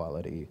emotive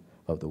quality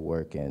of the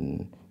work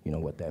and,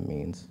 what that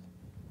means.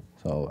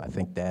 So I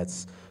think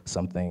that's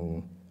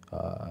something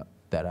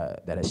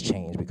that has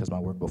changed, because my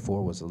work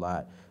before was a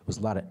lot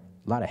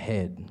of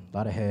head,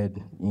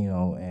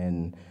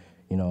 and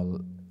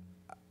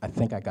I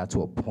think I got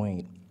to a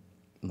point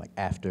like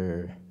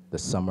after the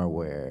summer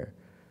where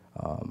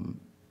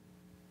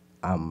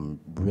I'm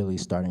really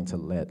starting to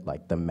let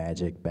like the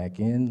magic back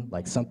in,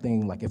 like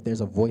something, like if there's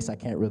a voice I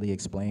can't really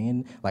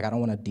explain, like I don't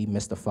want to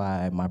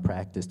demystify my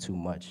practice too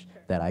much,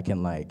 that I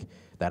can like,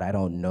 that I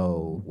don't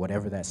know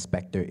whatever that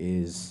specter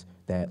is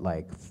that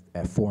like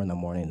at 4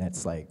 a.m,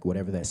 that's like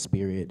whatever that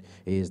spirit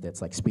is that's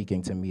like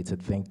speaking to me to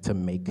think, to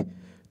make,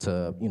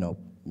 to, you know,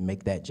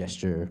 make that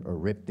gesture or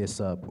rip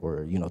this up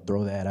or, you know,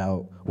 throw that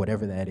out,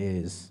 whatever that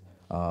is.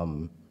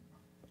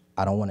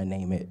 I don't want to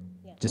name it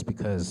just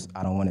because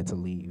I don't want it to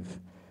leave.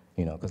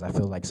 You know, because I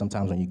feel like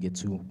sometimes when you get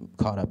too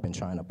caught up in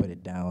trying to put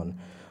it down,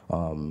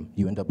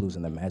 you end up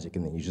losing the magic,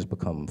 and then you just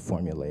become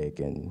formulaic,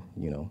 and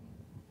you know,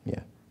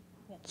 yeah.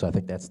 So I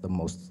think that's the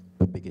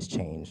biggest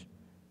change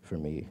for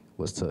me,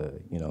 was to,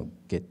 you know,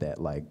 get that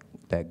like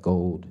that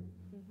gold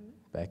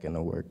back in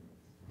the work.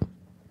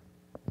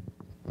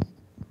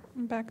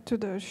 Back to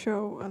the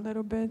show a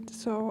little bit.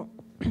 So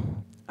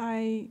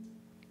I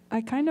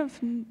kind of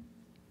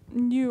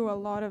knew a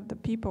lot of the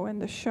people in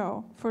the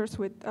show. First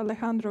with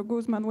Alejandro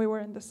Guzman, we were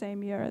in the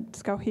same year at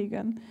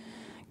Skowhegan.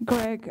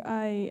 Greg,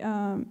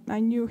 I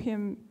knew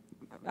him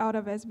out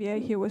of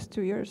SVA. He was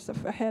 2 years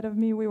ahead of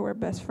me. We were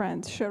best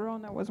friends.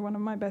 Sharona was one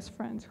of my best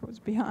friends who was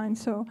behind.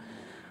 So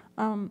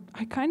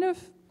I kind of,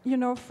 you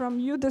know, from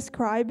you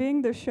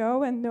describing the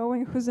show and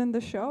knowing who's in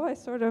the show, I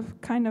sort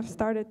of kind of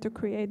started to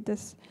create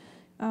this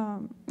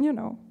you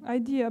know,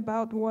 idea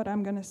about what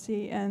I'm gonna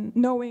see, and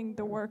knowing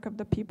the work of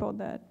the people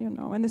that, you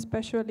know, and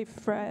especially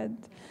Fred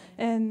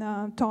and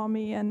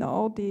Tommy and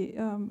all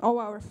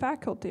our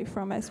faculty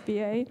from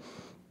SVA,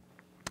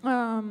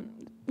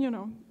 you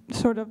know,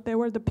 sort of they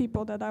were the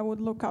people that I would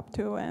look up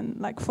to and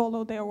like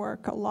follow their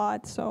work a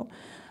lot. So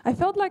I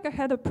felt like I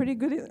had a pretty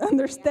good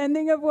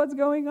understanding of what's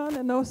going on.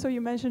 And also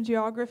you mentioned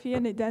geography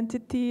and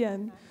identity,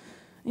 and,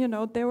 you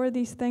know, there were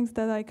these things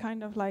that I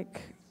kind of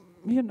like,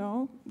 you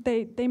know,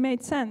 they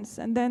made sense.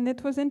 And then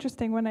it was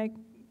interesting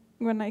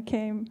when I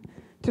came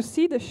to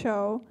see the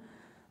show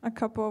a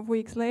couple of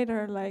weeks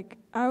later, like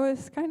I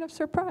was kind of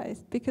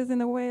surprised, because in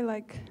a way,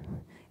 like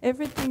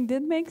everything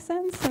did make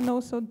sense and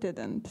also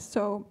didn't.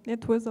 So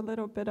it was a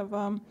little bit of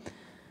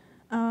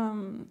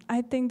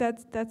I think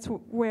that's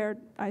where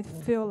I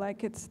feel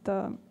like it's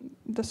the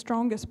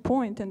strongest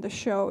point in the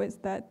show, is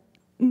that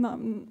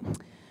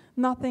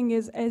nothing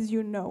is as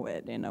you know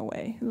it, in a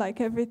way.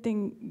 Like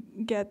everything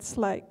gets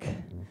like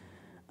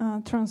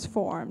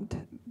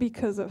transformed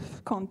because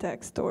of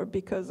context or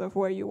because of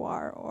where you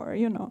are, or,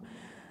 you know.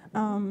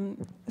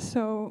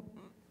 So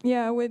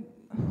yeah, with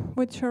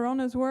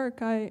Sharona's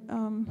work, I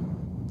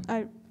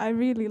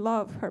really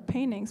love her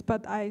paintings,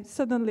 but I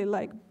suddenly,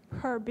 like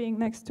her being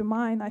next to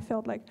mine, I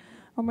felt like,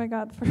 oh my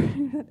God,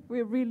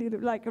 we really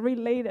like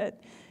related.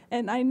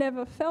 And I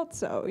never felt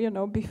so, you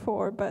know,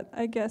 before. But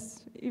I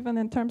guess even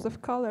in terms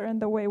of color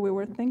and the way we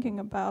were thinking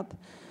about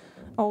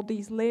all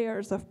these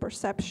layers of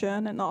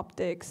perception and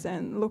optics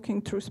and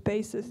looking through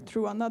spaces,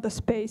 through another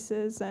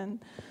spaces, and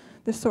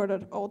this sort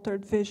of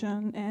altered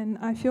vision. And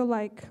I feel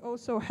like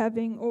also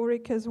having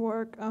Ulrike's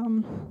work,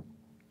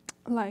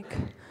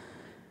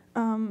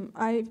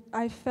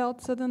 I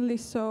felt suddenly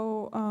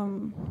so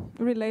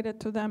related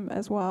to them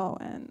as well.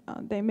 And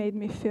they made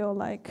me feel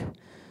like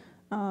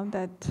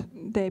that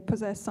they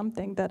possess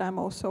something that I'm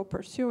also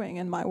pursuing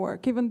in my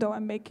work. Even though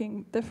I'm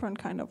making different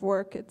kind of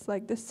work, it's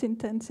like this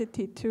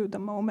intensity to the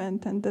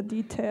moment and the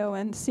detail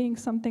and seeing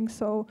something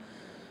so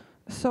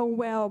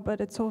well,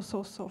 but it's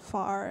also so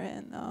far.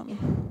 And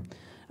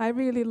I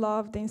really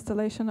love the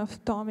installation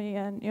of Tommy,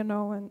 and, you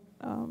know, and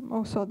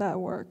also that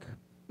work,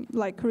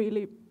 like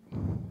really,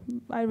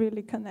 I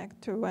really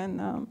connect to, and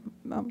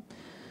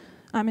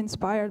I'm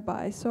inspired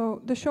by.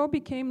 So the show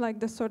became like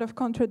this sort of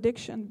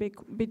contradiction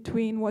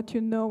between what you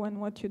know and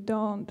what you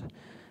don't.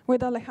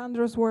 With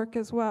Alejandro's work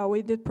as well,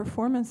 we did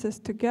performances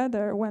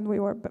together when we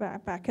were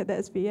back at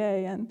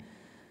SVA, and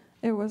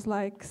it was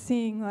like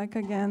seeing, like,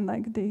 again,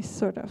 like these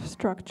sort of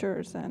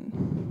structures, and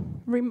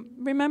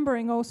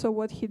remembering also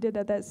what he did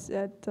at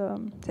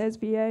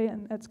SVA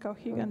and at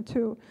Skowhegan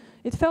too.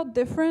 It felt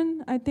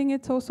different. I think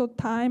it's also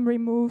time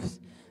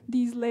removes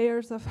these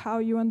layers of how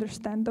you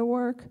understand the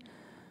work.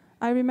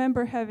 I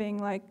remember having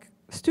like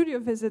studio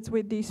visits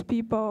with these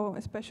people,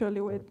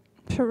 especially with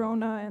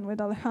Sharona and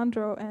with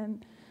Alejandro,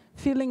 and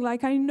feeling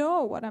like I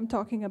know what I'm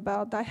talking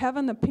about. I have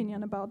an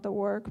opinion about the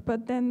work,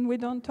 but then we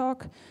don't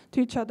talk to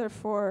each other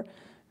for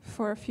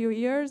a few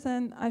years,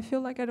 and I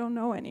feel like I don't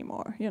know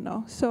anymore, you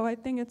know? So I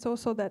think it's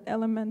also that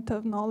element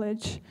of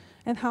knowledge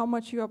and how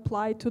much you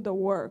apply to the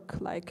work,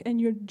 like, and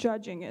you're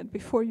judging it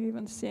before you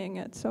even seeing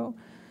it. So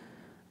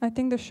I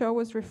think the show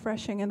was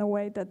refreshing in a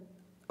way that,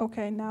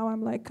 okay, now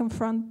I'm like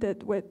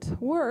confronted with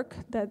work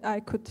that I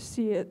could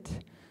see it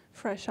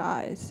fresh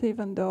eyes,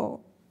 even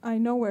though I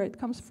know where it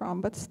comes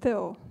from, but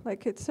still,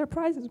 like, it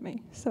surprises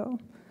me. So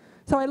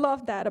I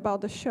love that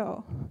about the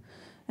show,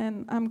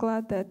 and I'm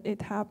glad that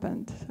it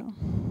happened. So.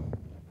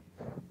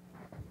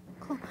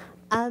 Cool.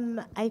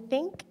 I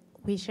think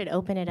we should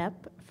open it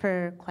up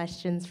for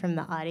questions from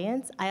the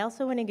audience. I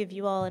also want to give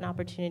you all an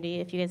opportunity,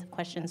 if you guys have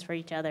questions for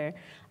each other,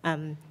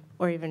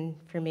 or even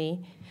for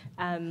me,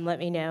 let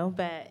me know.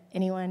 But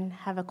anyone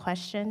have a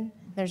question?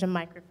 There's a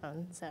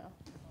microphone, so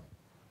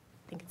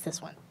I think it's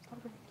this one.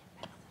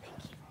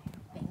 Thank you.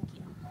 Thank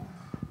you.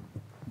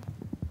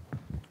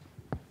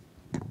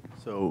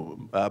 So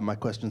my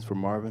question's for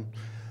Marvin.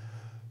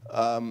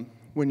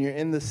 When you're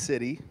in the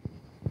city,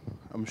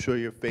 I'm sure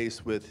you're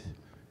faced with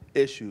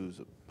issues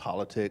of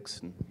politics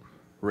and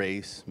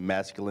race,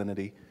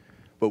 masculinity.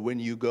 But when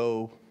you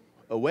go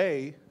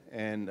away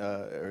and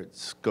or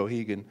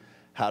Skowhegan,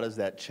 how does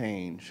that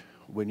change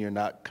when you're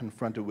not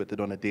confronted with it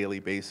on a daily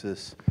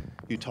basis?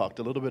 You talked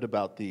a little bit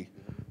about the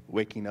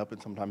waking up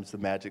and sometimes the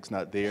magic's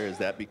not there. Is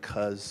that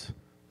because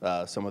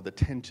some of the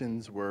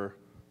tensions were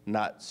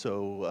not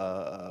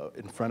so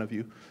in front of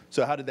you?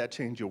 So how did that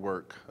change your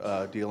work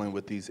dealing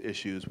with these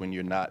issues when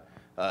you're not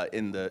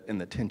in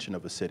the tension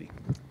of a city?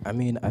 I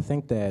mean, I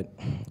think that,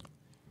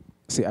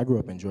 see, I grew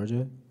up in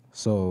Georgia,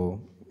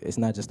 so it's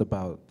not just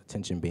about the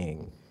tension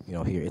being,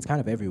 here. It's kind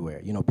of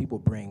everywhere. People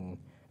bring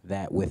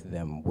that with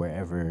them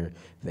wherever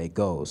they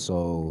go.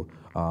 So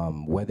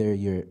whether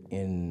you're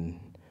in,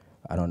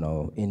 I don't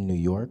know, in New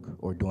York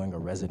or doing a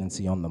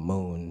residency on the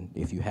moon,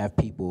 if you have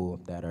people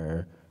that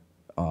are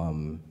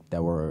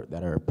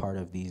that are part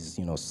of these,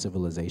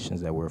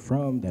 civilizations that we're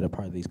from, that are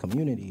part of these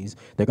communities,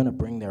 they're gonna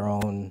bring their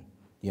own,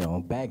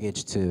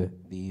 baggage to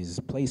these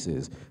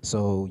places.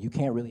 So you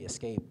can't really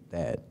escape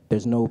that.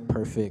 There's no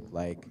perfect,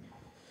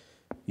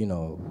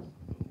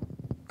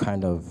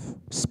 kind of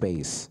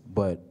space.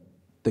 But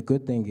the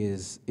good thing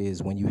is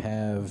when you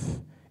have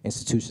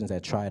institutions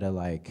that try to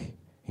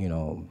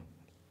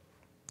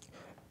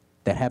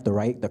that have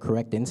the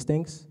correct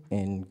instincts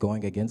in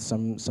going against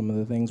some of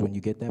the things, when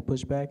you get that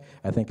pushback,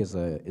 I think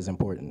is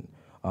important.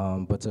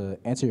 But to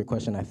answer your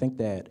question, I think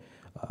that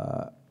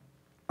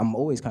I'm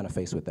always kind of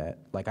faced with that.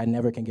 I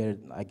never can get,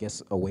 I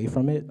guess, away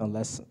from it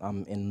unless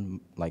I'm in,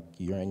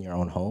 you're in your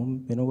own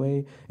home in a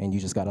way, and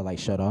you just gotta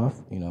shut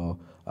off,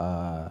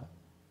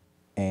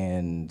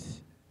 and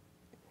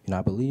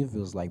I believe it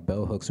was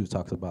Bell Hooks who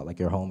talks about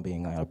your home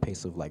being at a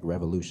pace of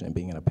revolution,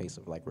 being in a pace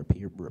of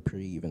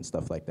reprieve and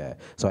stuff like that.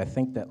 So I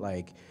think that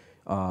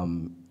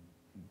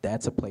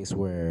that's a place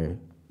where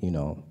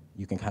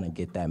you can kind of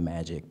get that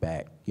magic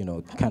back,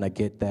 kind of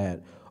get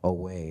that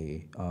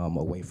away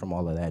from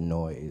all of that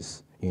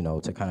noise,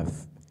 to kind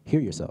of hear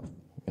yourself,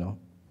 I don't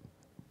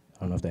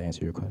know if that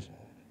answered your question.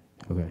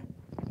 Okay.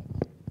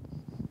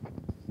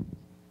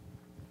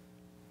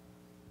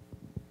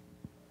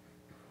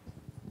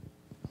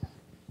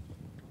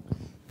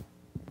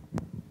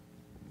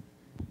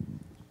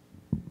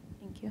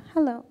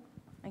 Hello.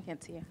 I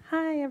can't see you.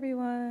 Hi,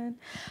 everyone.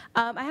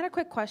 I had a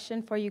quick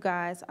question for you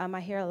guys. I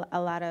hear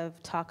a lot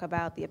of talk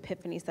about the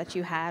epiphanies that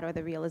you had or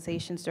the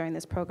realizations during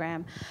this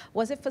program.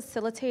 Was it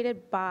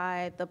facilitated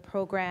by the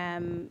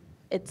program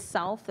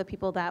itself, the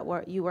people that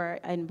you were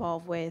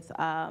involved with,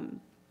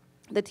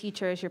 the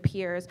teachers, your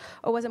peers,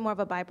 or was it more of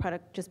a byproduct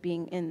just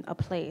being in a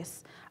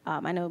place?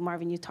 I know,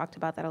 Marvin, you talked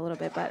about that a little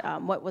bit,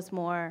 but what was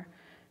more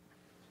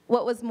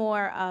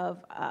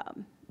of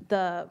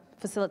the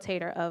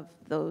facilitator of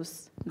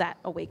that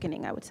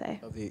awakening, I would say?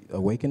 Of the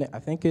awakening, I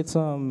think it's I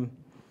don't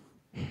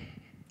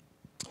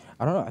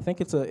know. I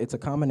think it's a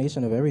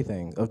combination of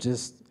everything, of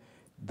just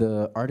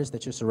the artists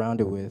that you're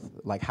surrounded with,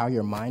 how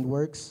your mind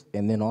works,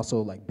 and then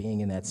also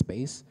being in that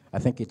space. I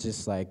think it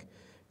just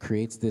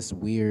creates this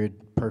weird,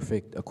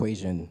 perfect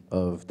equation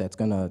that's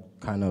gonna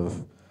kind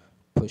of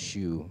push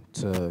you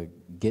to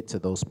get to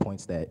those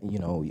points that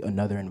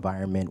another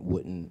environment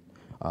wouldn't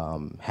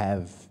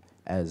have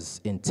as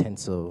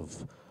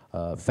intensive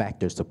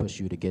factors to push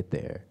you to get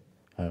there.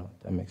 I don't know,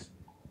 that makes.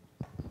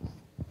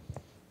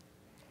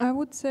 I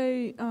would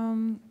say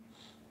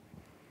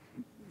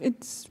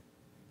it's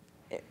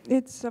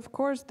of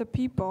course the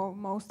people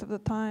most of the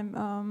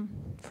time.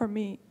 For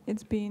me,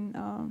 it's been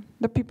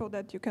the people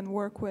that you can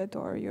work with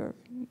or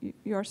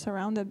you're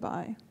surrounded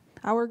by.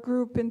 Our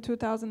group in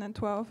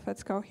 2012 at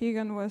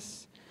Skowhegan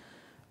was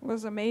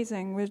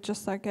amazing. We're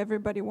just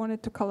everybody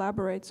wanted to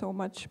collaborate so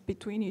much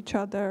between each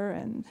other,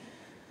 and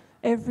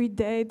every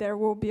day there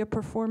will be a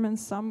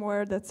performance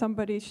somewhere that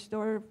somebody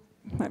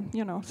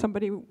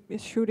somebody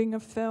is shooting a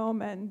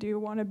film, and do you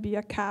want to be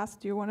a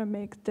cast? Do you want to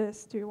make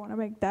this? Do you want to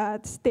make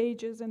that?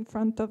 Stages in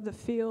front of the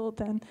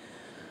field, and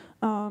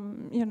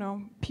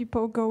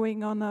people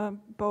going on a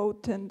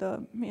boat in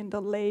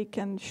the lake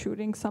and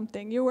shooting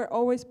something. You were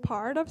always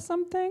part of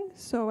something,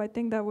 so I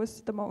think that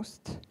was the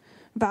most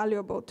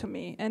valuable to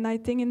me. And I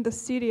think in the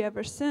city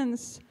ever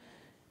since,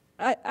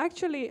 I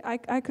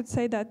could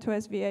say that to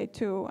SVA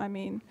too. I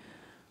mean,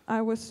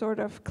 I was sort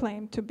of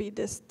claimed to be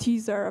this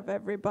teaser of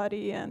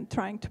everybody and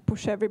trying to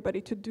push everybody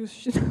to do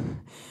shit,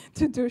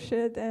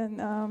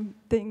 and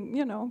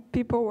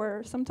people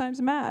were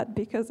sometimes mad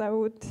because I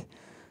would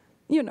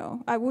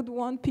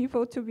want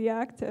people to be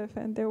active,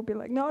 and they would be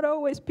like, not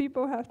always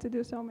people have to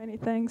do so many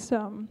things.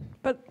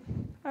 But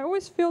I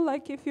always feel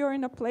like if you're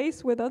in a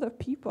place with other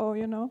people,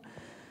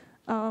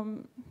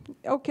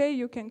 okay,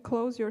 you can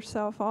close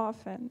yourself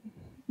off and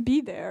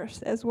be there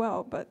as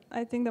well. But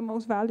I think the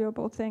most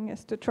valuable thing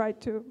is to try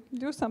to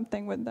do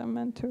something with them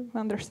and to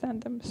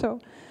understand them. So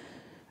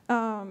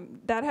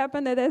that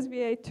happened at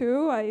SVA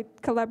too. I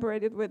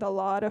collaborated with a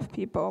lot of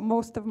people.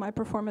 Most of my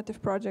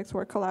performative projects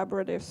were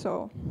collaborative,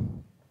 so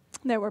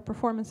there were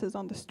performances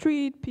on the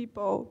street,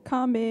 people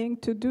coming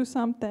to do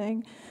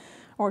something,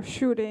 or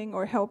shooting,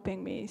 or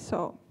helping me.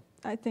 So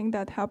I think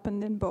that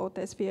happened in both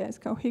SVA and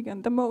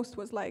Skowhegan. The most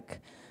was like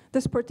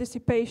this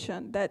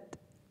participation that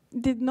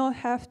did not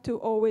have to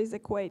always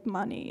equate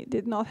money,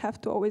 did not have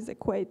to always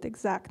equate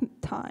exact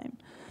time.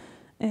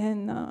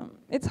 And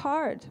it's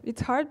hard.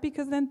 It's hard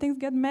because then things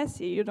get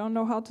messy. You don't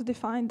know how to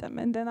define them.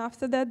 And then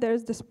after that,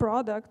 there's this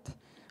product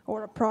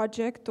or a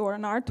project or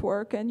an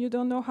artwork, and you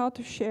don't know how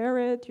to share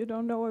it. You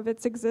don't know of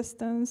its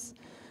existence.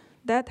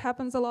 That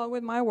happens a lot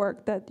with my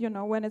work, that, you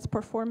know, when it's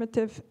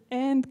performative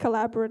and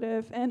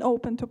collaborative and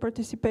open to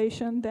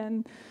participation,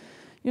 then,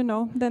 you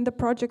know, then the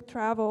project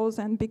travels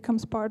and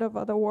becomes part of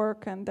other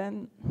work. And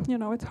then, you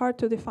know, it's hard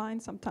to define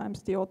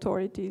sometimes the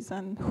authorities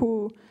and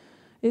who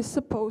is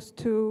supposed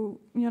to,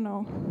 you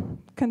know,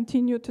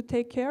 continue to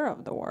take care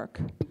of the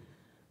work.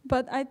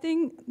 But I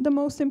think the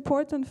most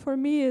important for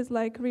me is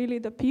like really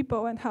the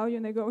people and how you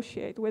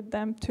negotiate with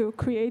them to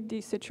create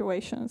these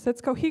situations. At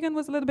Skowhegan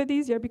was a little bit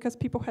easier because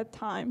people had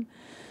time.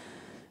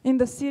 In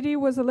the city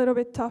was a little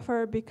bit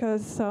tougher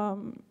because,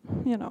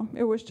 you know,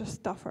 it was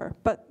just tougher.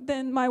 But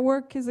then my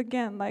work is,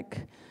 again,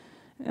 like,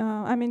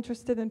 I'm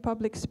interested in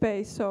public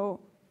space, so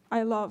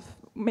I love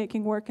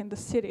making work in the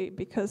city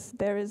because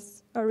there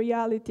is a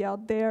reality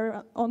out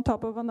there on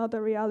top of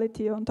another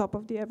reality, on top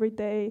of the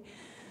everyday.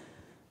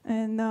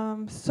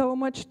 And so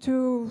much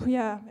to,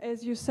 yeah,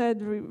 as you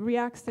said,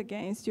 reacts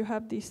against. You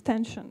have these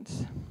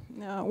tensions.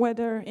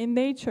 Whether in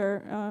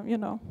nature, you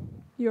know,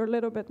 you're a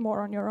little bit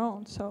more on your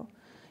own, so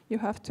you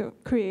have to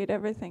create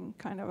everything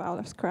kind of out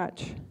of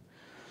scratch.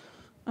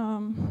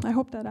 I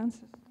hope that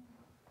answers.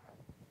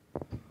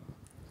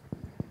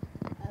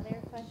 Other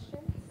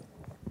questions?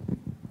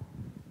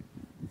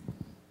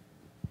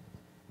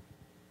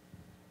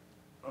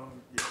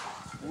 Yeah.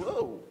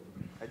 Whoa,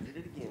 I did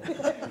it again.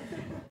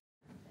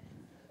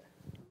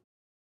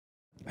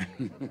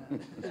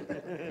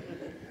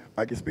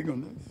 I can speak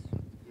on this.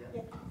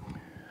 Yeah.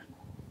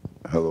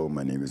 Hello,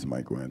 my name is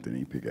Michael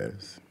Anthony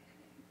Piguez.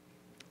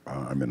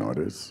 I'm an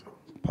artist,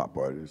 pop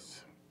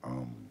artist.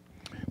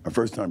 My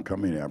first time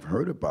coming here, I've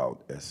heard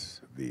about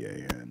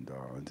SVA, and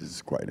this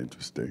is quite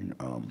interesting.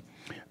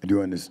 I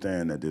do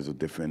understand that there's a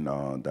different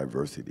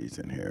diversities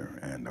in here,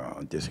 and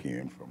just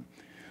hearing from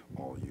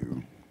all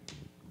you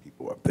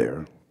people up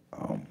there,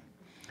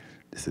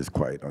 this is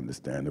quite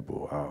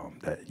understandable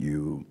that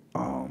you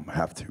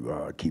have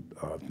to keep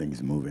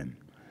things moving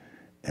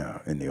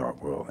in the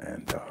art world,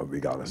 and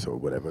regardless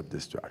of whatever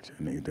distraction,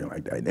 anything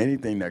like that.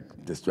 Anything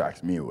that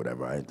distracts me or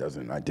whatever,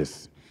 I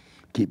just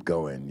keep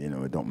going, you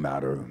know, it don't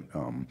matter,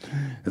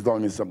 as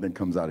long as something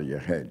comes out of your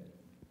head.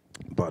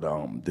 But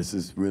this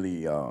is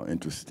really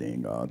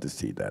interesting to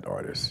see that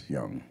artists,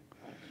 young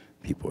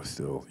people are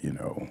still, you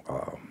know,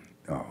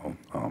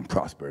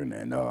 prospering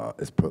and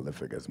as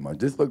prolific as much.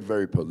 This looks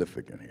very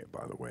prolific in here,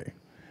 by the way.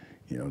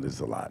 You know, there's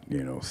a lot,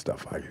 you know,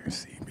 stuff I can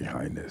see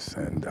behind this,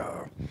 and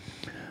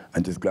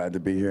I'm just glad to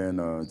be here,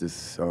 and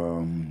just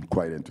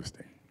quite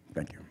interesting.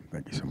 Thank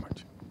you so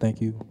much.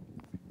 Thank you.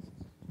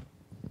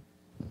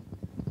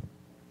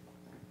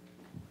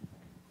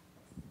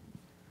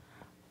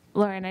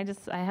 Lauren,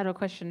 I had a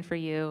question for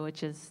you,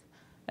 which is,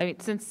 I mean,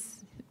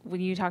 since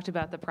when you talked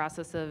about the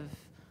process of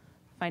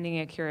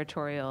finding a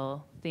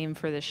curatorial theme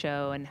for the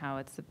show and how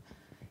it's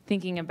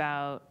thinking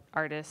about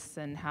artists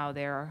and how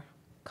they're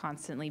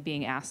constantly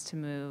being asked to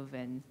move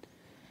and,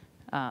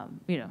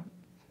 you know,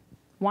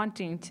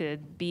 wanting to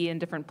be in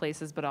different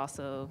places, but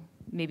also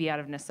maybe out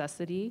of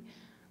necessity.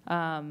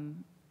 I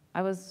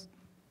was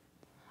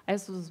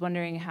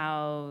wondering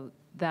how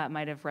that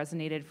might have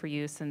resonated for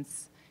you,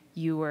 since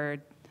you were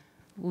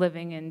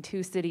living in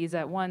 2 cities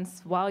at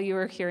once while you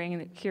were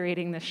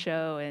curating the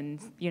show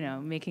and, you know,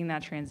 making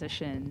that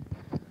transition.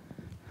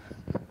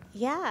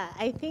 Yeah,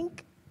 I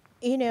think,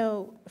 you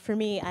know, for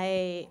me,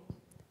 I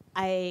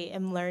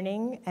am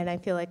learning, and I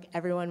feel like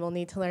everyone will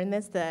need to learn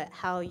this,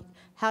 how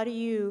do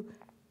you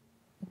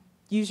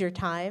use your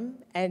time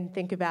and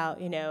think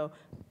about, you know,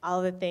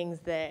 all the things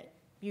that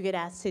you get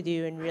asked to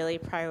do and really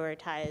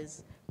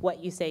prioritize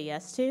what you say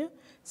yes to.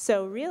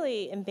 So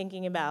really, in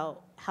thinking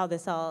about how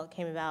this all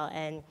came about,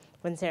 and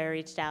when Sarah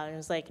reached out and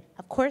was like,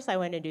 of course I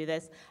want to do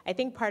this, I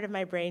think part of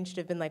my brain should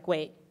have been like,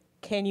 wait,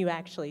 can you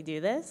actually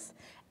do this?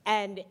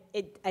 And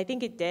I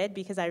think it did,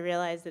 because I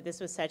realized that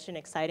this was such an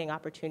exciting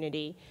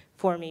opportunity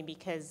for me,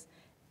 because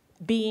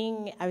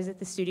I was at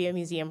the Studio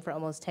Museum for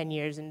almost 10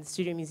 years, and the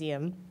Studio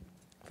Museum,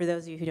 for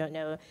those of you who don't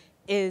know,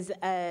 is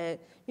a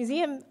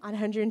museum on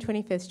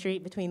 125th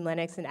Street between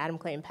Lenox and Adam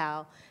Clayton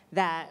Powell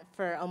that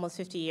for almost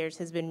 50 years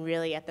has been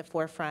really at the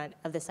forefront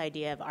of this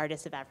idea of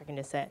artists of African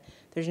descent.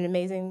 There's an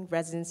amazing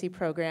residency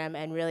program,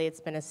 and really it's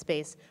been a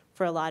space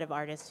for a lot of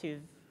artists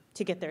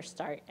to get their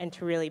start and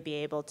to really be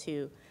able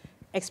to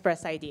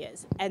express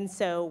ideas. And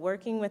so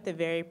working with a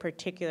very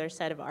particular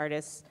set of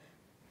artists,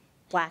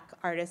 Black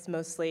artists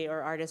mostly,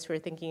 or artists who are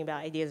thinking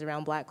about ideas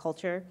around Black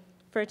culture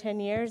for 10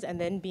 years, and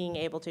then being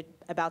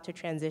about to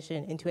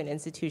transition into an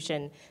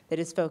institution that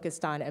is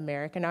focused on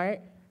American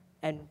art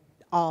and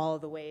all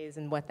the ways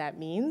and what that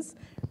means.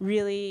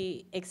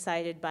 Really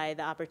excited by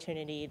the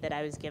opportunity that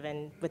I was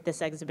given with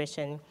this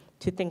exhibition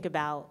to think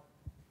about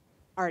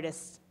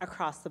artists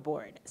across the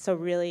board. So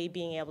really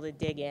being able to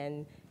dig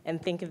in and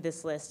think of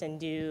this list and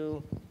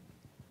do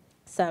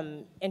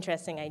some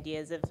interesting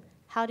ideas of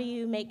how do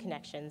you make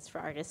connections for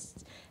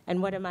artists,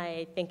 and what am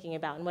I thinking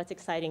about, and what's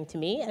exciting to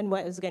me, and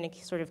what is going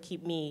to sort of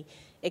keep me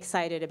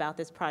excited about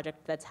this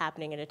project that's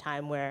happening at a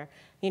time where,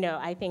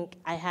 I think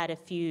I had a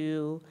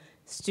few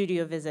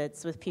studio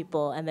visits with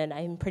people, and then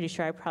I'm pretty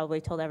sure I probably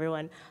told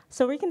everyone,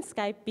 so we can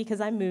Skype because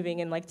I'm moving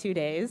in like 2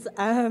 days,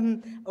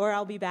 or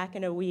I'll be back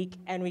in a week,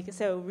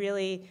 so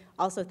really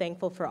also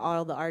thankful for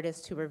all the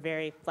artists who were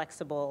very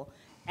flexible,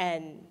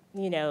 and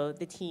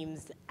the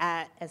teams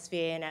at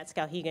SVA and at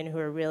Skowhegan who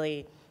are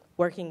really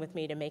working with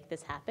me to make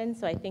this happen.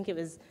 So I think it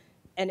was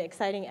an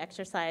exciting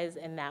exercise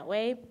in that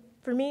way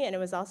for me, and it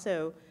was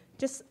also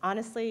just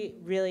honestly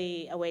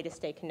really a way to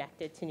stay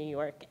connected to New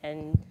York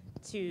and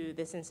to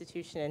this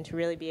institution, and to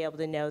really be able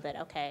to know that,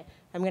 okay,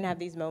 I'm gonna have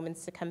these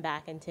moments to come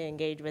back and to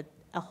engage with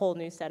a whole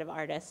new set of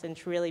artists, and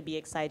to really be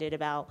excited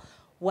about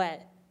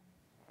what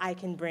I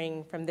can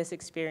bring from this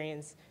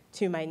experience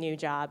to my new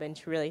job, and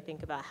to really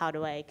think about how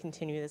do I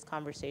continue this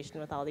conversation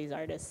with all these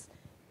artists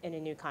in a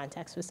new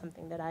context was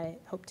something that I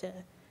hope to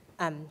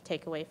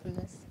take away from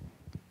this.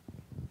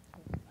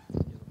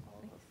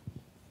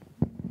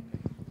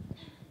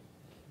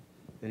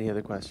 Any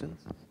other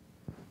questions?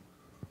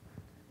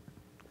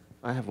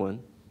 I have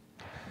one.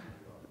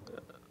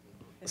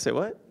 Say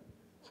what?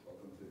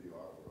 Welcome to the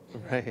art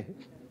world. Right.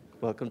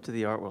 Welcome to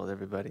the art world,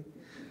 everybody.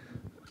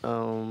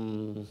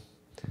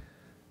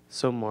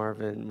 So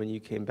Marvin, when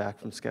you came back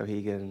from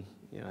Skowhegan,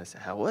 I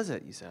said, how was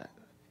it? You said,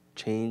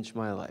 changed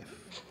my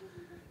life.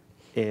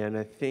 And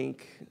I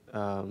think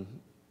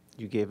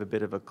you gave a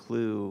bit of a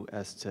clue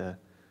as to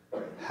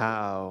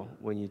how,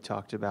 when you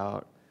talked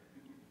about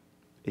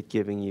it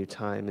giving you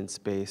time and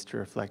space to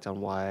reflect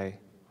on why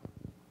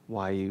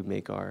you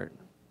make art,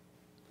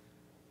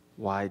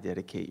 why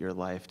dedicate your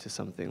life to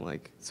something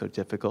like so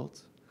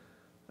difficult,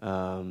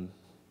 something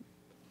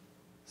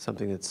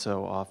that's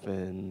so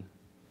often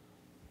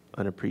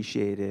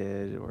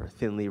unappreciated or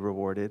thinly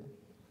rewarded.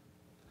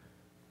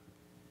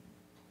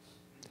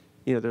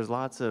 There's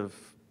lots of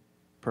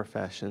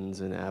professions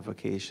and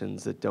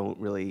avocations that don't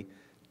really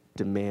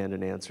demand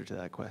an answer to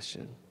that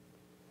question.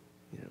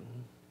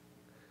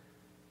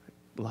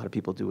 A lot of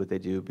people do what they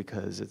do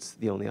because it's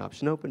the only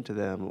option open to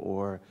them,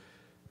 or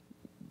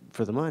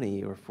for the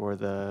money, or for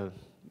the,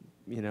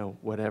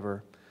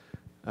 whatever.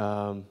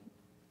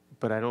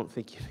 But I don't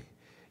think,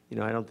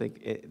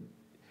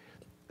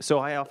 so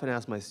I often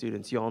ask my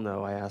students, you all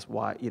know, I ask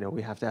why,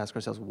 we have to ask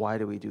ourselves, why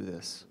do we do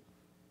this?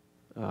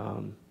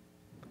 And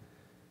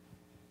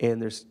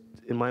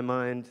in my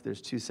mind,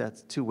 there's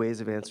two ways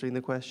of answering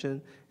the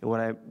question.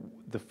 And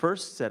the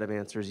first set of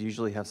answers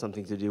usually have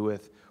something to do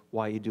with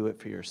why you do it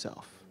for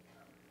yourself.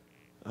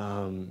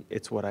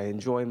 It's what I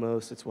enjoy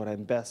most, it's what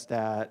I'm best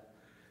at,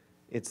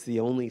 it's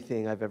the only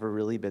thing I've ever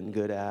really been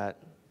good at.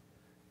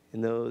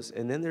 And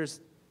then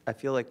I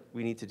feel like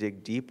we need to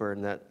dig deeper,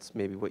 and that's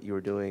maybe what you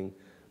were doing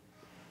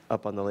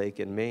up on the lake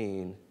in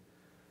Maine.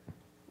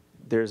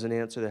 There's an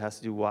answer that has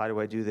to do, why do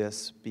I do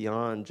this,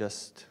 beyond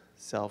just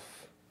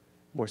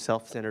more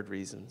self-centered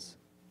reasons.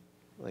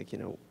 Like,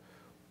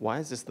 why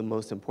is this the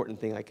most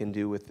important thing I can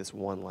do with this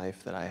one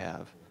life that I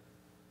have?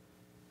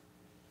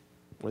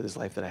 Or this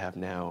life that I have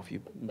now, if you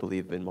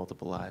believe in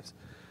multiple lives.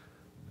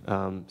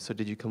 So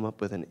did you come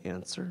up with an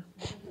answer?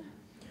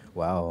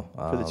 Wow.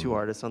 For the two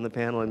artists on the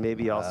panel, and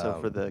maybe also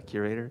for the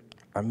curator?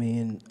 I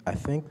mean, I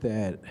think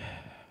that,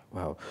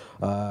 wow.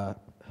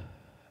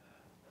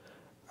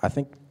 I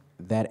think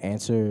that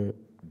answer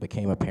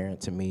became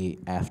apparent to me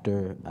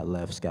after I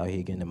left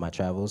Skowhegan in my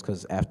travels,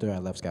 because after I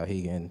left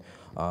Skowhegan,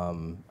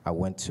 I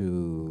went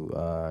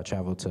to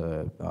travel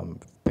to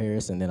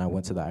Paris, and then I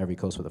went to the Ivory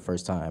Coast for the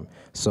first time.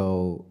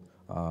 So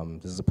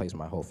this is a place where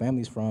my whole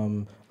family's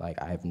from.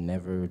 Like, I've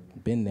never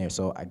been there.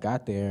 So I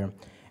got there,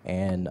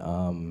 and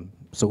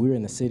so we were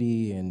in the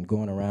city and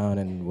going around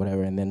and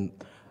whatever, and then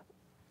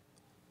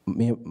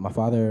my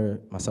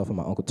father, myself, and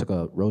my uncle took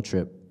a road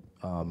trip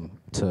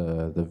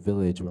to the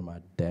village where my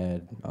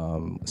dad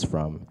was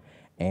from.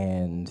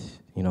 And,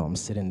 I'm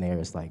sitting there,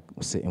 it's like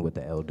sitting with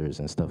the elders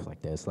and stuff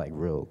like that. It's like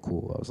real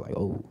cool. I was like,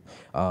 oh.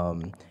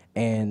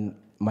 And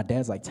my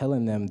dad's like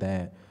telling them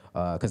that,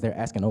 because they're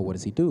asking, oh, what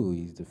does he do?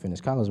 He's to finish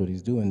college, what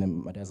he's doing. And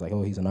then my dad's like,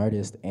 oh, he's an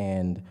artist.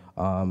 And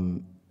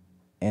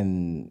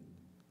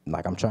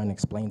like, I'm trying to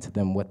explain to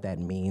them what that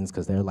means,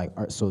 because they're like,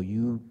 art, so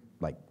you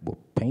like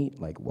paint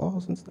like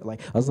walls and stuff?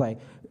 Like, I was like,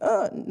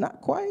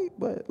 not quite,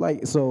 but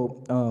like,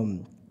 so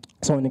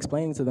in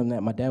explaining to them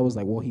that, my dad was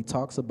like, well, he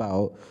talks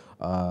about,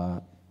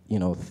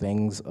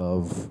 things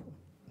of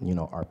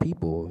our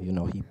people.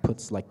 He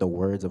puts like the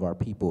words of our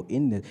people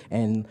in it,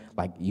 and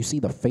like you see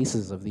the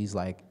faces of these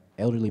like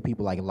elderly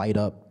people like light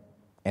up,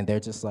 and they're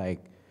just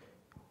like,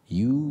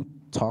 you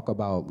talk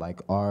about like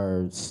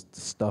our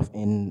stuff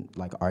in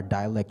like our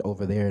dialect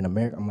over there in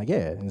America. I'm like,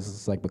 yeah, and this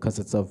is like because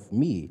it's of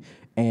me.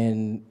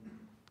 And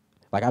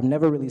like I've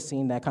never really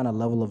seen that kind of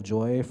level of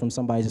joy from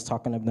somebody just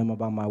talking to them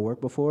about my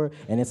work before.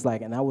 And it's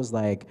like, and I was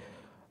like,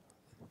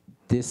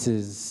 this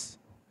was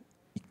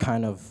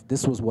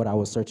what I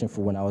was searching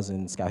for when I was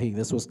in Skowhegan.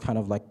 This was kind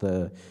of like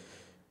that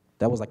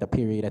was like the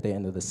period at the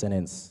end of the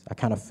sentence. I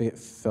kind of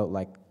felt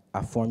like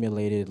I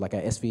formulated, like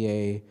at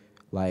SVA,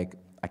 like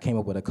I came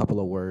up with a couple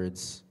of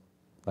words.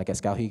 Like at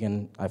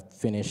Skowhegan, I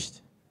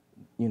finished,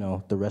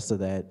 the rest of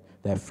that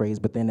phrase.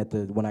 But then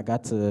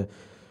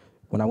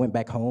when I went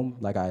back home,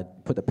 like I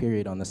put the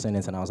period on the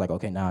sentence, and I was like,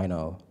 okay, now I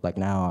know. Like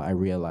now I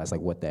realize like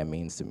what that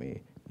means to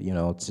me.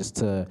 Just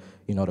to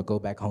to go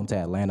back home to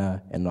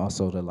Atlanta, and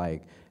also to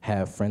like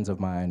have friends of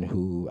mine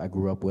who I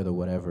grew up with or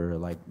whatever,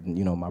 like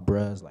my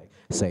bros, like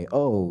say,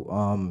 oh,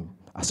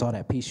 I saw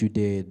that piece you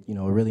did. It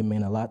really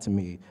meant a lot to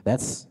me.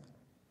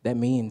 That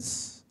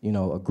means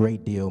a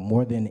great deal,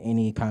 more than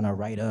any kind of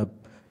write-up,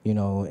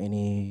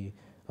 any,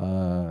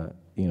 kind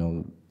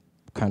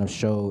of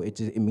show.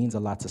 It means a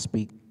lot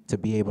to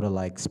be able to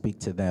like speak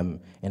to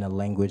them in a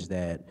language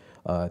that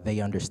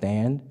they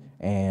understand.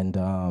 And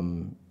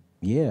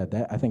yeah,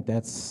 I think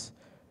that's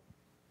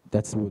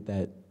what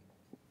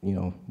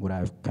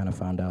I've kind of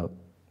found out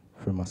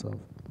for myself.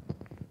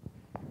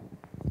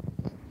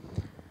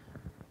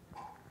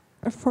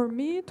 For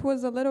me, it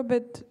was a little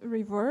bit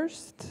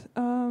reversed.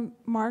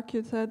 Mark,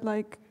 you said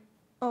like,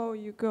 oh,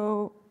 you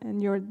go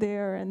and you're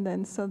there, and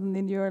then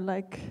suddenly you're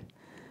like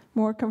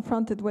more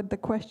confronted with the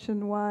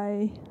question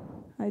why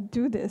I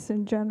do this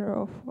in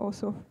general,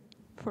 also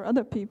for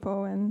other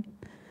people, and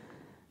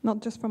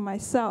not just for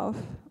myself.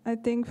 I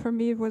think for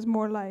me it was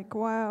more like,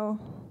 wow,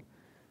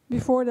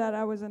 before that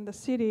I was in the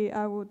city,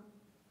 I was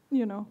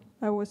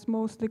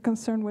mostly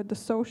concerned with the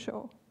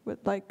social,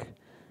 with like,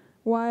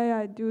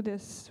 why I do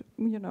this,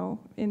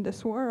 in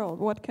this world.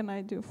 What can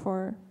I do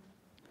for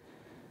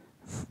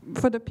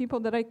the people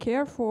that I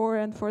care for,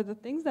 and for the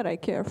things that I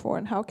care for,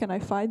 and how can I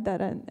fight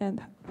that,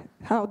 and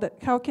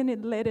how can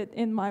it let it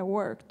in my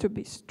work to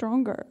be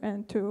stronger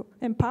and to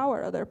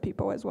empower other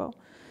people as well.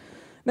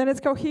 Then at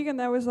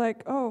Skowhegan, I was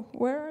like, oh,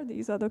 where are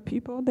these other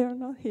people? They're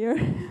not here.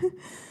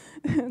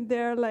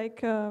 They're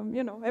like,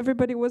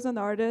 everybody was an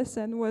artist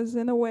and was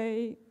in a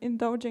way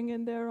indulging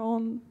in their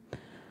own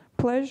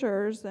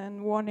pleasures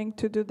and wanting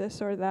to do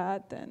this or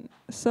that. And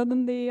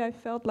suddenly I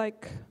felt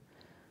like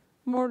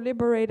more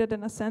liberated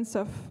in a sense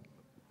of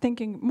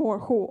thinking more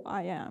who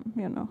I am,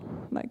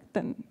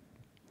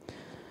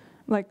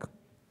 like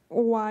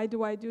why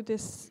do I do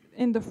this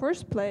in the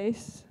first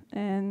place?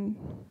 And,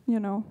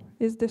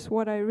 is this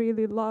what I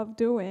really love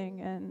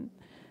doing? And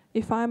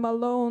if I'm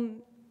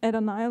alone at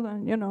an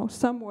island,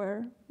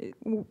 somewhere,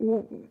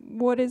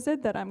 what is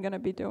it that I'm going to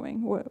be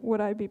doing?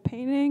 Would I be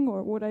painting,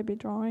 or would I be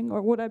drawing,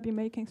 or would I be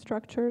making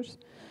structures?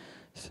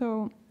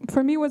 So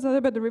for me, it was a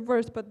little bit the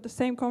reverse, but the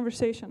same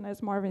conversation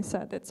as Marvin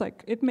said. It's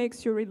like it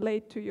makes you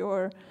relate to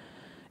your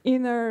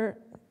inner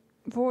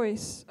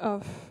voice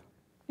of,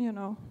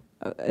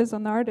 as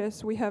an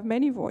artist, we have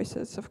many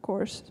voices, of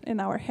course, in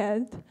our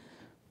head.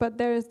 But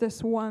there is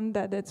this one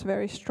that it's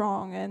very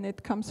strong, and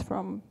it comes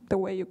from the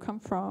way you come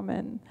from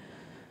and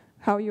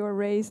how you are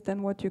raised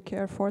and what you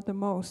care for the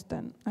most.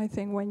 And I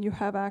think when you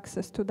have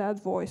access to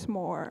that voice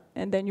more,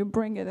 and then you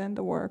bring it in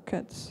the work,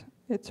 it's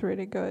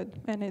really good,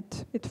 and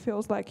it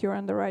feels like you're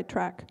on the right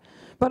track.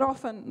 But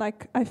often,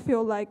 like I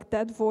feel like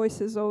that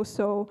voice is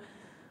also,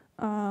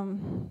 I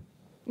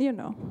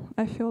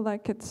feel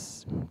like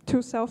it's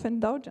too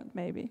self-indulgent.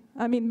 Maybe.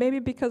 I mean, maybe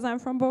because I'm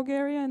from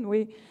Bulgaria, and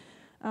we.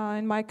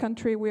 In my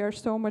country, we are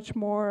so much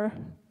more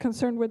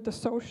concerned with the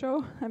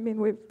social. I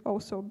mean, we've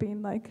also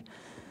been like,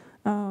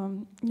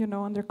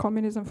 under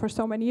communism for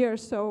so many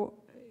years. So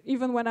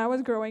even when I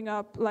was growing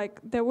up, like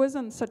there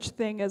wasn't such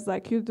thing as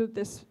like you do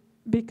this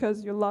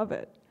because you love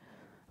it.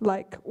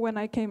 Like when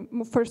I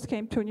first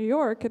came to New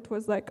York, it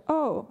was like,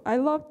 oh, I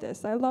love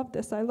this, I love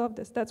this, I love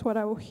this. That's what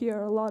I will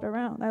hear a lot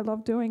around. I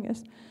love doing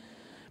this.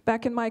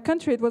 Back in my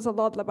country, it was a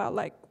lot about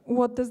like,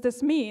 what does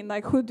this mean?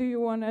 Like, who do you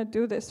want to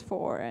do this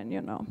for? And,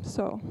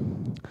 so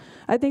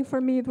I think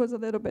for me, it was a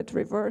little bit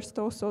reversed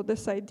also,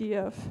 this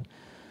idea of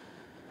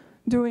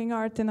doing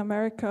art in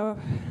America,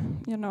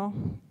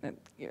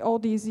 all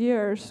these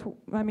years.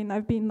 I mean,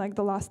 I've been like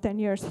the last 10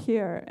 years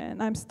here,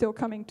 and I'm still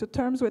coming to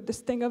terms with this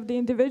thing of the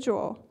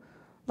individual.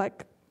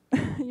 Like,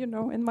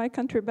 in my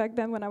country back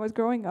then when I was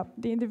growing up,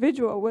 the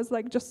individual was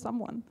like just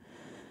someone.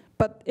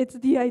 But it's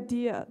the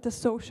idea, the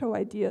social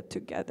idea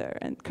together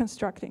and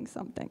constructing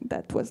something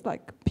that was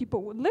like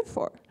people would live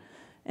for.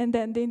 And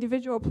then the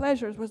individual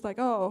pleasures was like,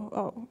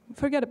 oh,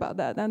 forget about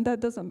that. And that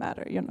doesn't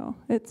matter,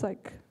 It's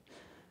like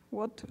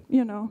what,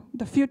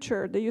 the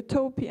future, the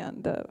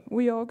utopian,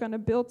 we all gonna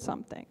build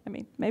something. I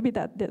mean, maybe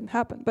that didn't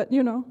happen, but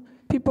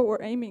people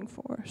were aiming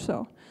for.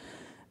 So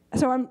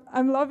so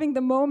I'm loving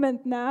the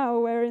moment now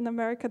where in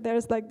America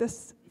there's like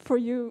this, for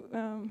you,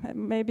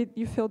 maybe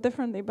you feel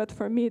differently, but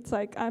for me it's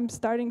like I'm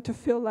starting to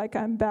feel like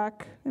I'm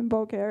back in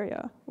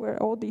Bulgaria,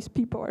 where all these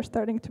people are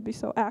starting to be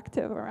so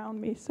active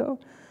around me. So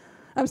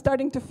I'm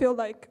starting to feel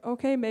like,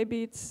 okay,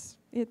 maybe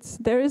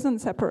there isn't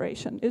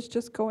separation. It's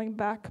just going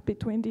back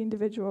between the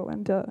individual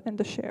and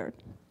the shared.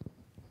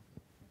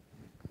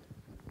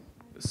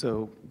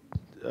 So,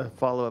 a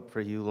follow-up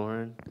for you,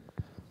 Lauren.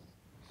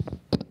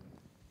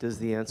 Does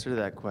the answer to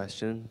that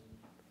question,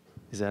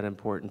 is that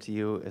important to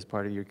you as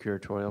part of your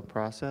curatorial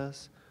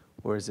process,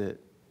 or is it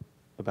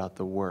about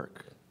the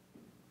work?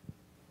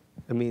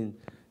 I mean,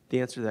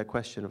 the answer to that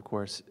question, of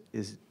course,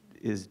 is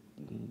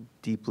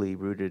deeply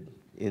rooted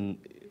in,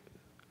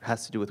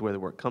 has to do with where the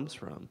work comes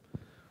from,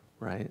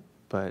 right?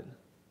 But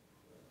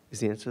is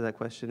the answer to that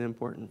question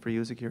important for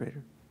you as a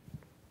curator?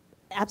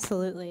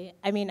 Absolutely.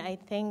 I mean, I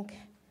think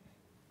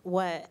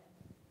what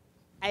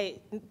I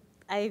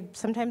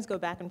sometimes go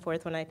back and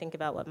forth when I think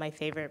about what my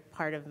favorite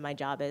part of my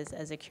job is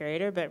as a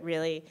curator, but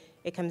really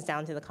it comes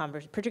down to the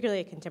particularly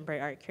a contemporary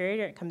art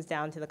curator, it comes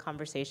down to the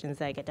conversations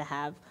that I get to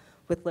have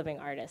with living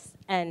artists.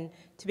 And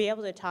to be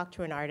able to talk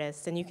to an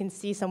artist and you can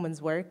see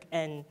someone's work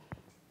and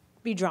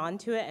be drawn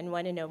to it and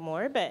want to know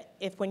more, but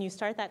if when you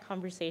start that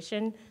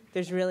conversation,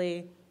 there's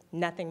really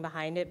nothing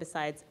behind it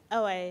besides,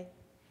 oh,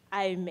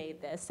 I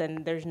made this,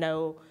 and there's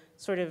no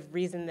sort of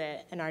reason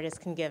that an artist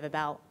can give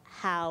about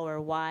how or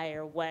why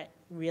or what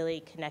really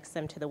connects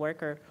them to the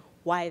work or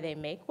why they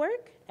make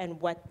work and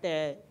what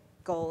the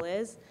goal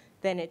is,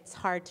 then it's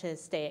hard to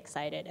stay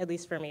excited. At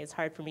least for me, it's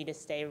hard for me to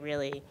stay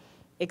really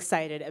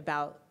excited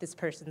about this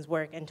person's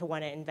work and to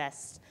want to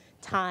invest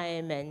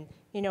time and,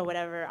 you know,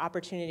 whatever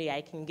opportunity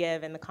I can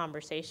give in the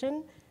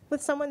conversation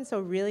with someone. So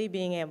really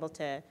being able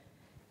to,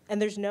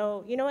 and there's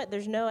no, you know what,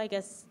 there's no, I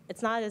guess,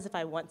 it's not as if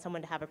I want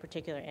someone to have a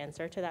particular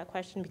answer to that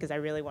question because I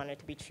really want it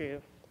to be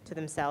true to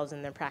themselves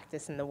and their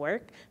practice and the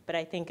work, but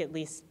I think at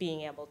least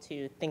being able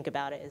to think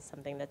about it is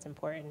something that's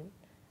important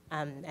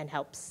and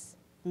helps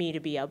me to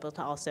be able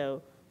to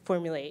also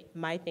formulate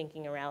my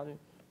thinking around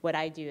what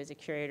I do as a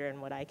curator and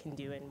what I can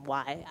do and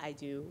why I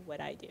do what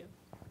I do.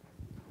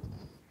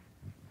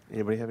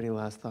 Anybody have any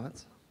last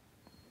thoughts?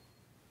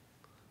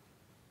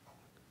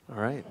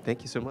 All right,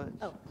 thank you so much.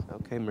 Oh.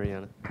 Okay,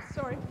 Miryana.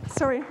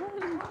 Sorry.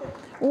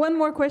 One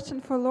more question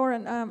for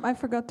Lauren. I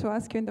forgot to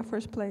ask you in the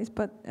first place,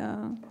 but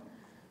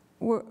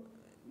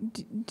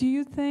do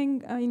you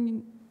think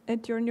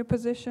at your new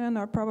position,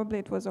 or probably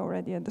it was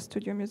already at the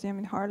Studio Museum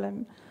in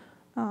Harlem,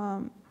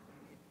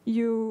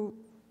 you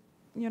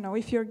know,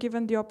 if you're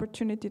given the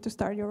opportunity to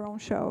start your own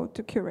show,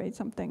 to curate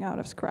something out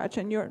of scratch,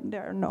 and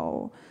there are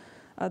no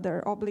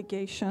other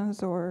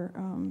obligations or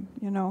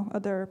you know,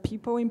 other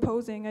people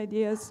imposing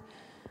ideas,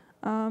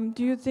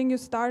 do you think you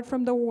start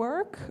from the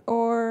work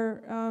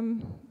or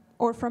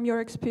from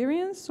your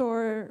experience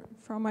or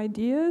from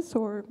ideas,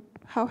 or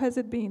how has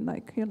it been,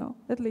 like, you know,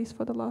 at least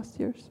for the last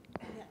years?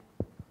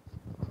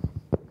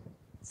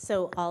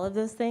 So all of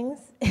those things,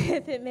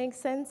 if it makes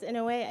sense in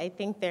a way. I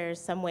think there's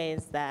some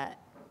ways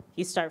that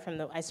I start from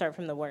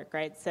the work,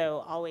 right?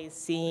 So always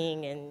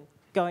seeing and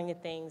going to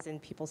things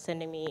and people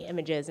sending me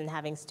images and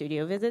having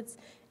studio visits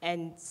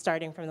and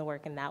starting from the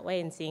work in that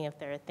way and seeing if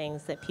there are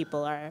things that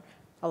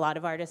a lot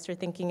of artists are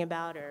thinking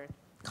about or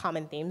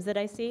common themes that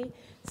I see.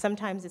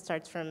 Sometimes it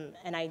starts from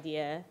an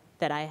idea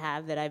that I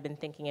have that I've been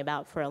thinking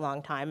about for a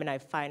long time, and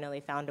I've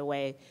finally found a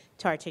way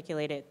to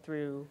articulate it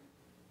through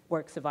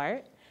works of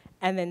art.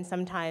 And then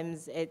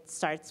sometimes it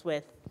starts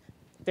with,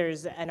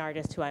 there's an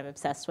artist who I'm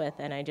obsessed with,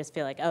 and I just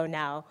feel like, oh,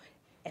 now,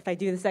 if I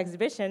do this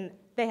exhibition,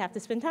 they have to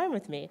spend time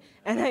with me.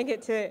 And I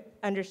get to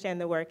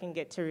understand the work and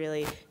get to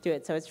really do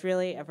it. So it's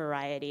really a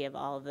variety of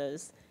all of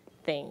those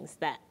things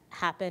that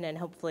happen, and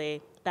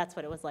hopefully that's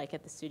what it was like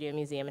at the Studio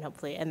Museum,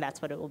 and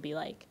that's what it will be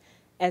like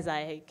as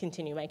I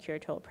continue my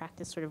curatorial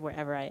practice sort of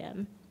wherever I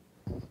am.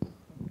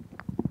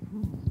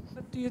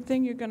 But do you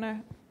think you're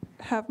gonna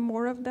have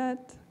more of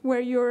that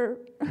where you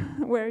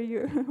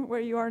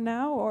are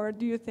now, or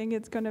do you think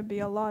it's gonna be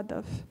a lot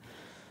of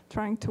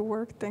trying to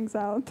work things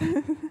out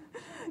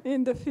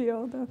in the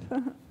field of?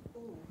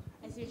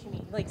 I see what you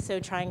mean. Like, so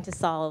trying to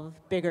solve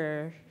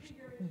bigger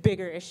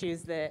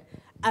issues that,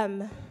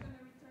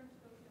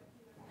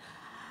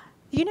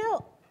 you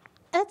know,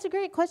 that's a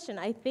great question.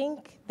 I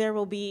think there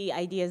will be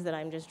ideas that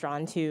I'm just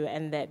drawn to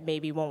and that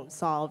maybe won't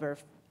solve or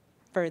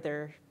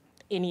further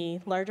any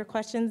larger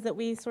questions that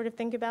we sort of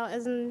think about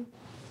as in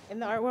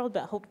the art world,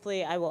 but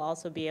hopefully I will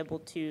also be able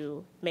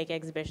to make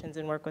exhibitions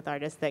and work with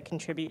artists that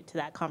contribute to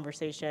that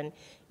conversation,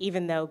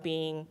 even though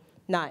being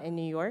not in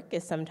New York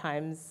is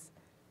sometimes,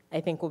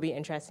 I think, will be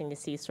interesting to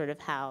see sort of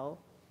how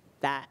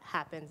that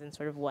happens and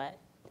sort of what,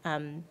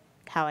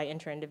 how I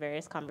enter into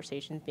various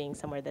conversations being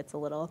somewhere that's a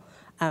little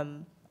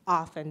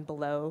off and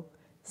below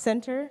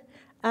center.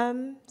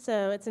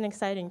 So it's an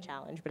exciting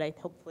challenge, but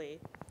hopefully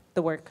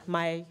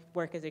my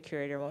work as a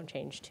curator won't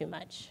change too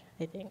much,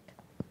 I think.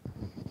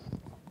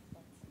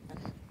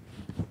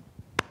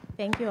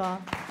 Thank you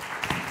all.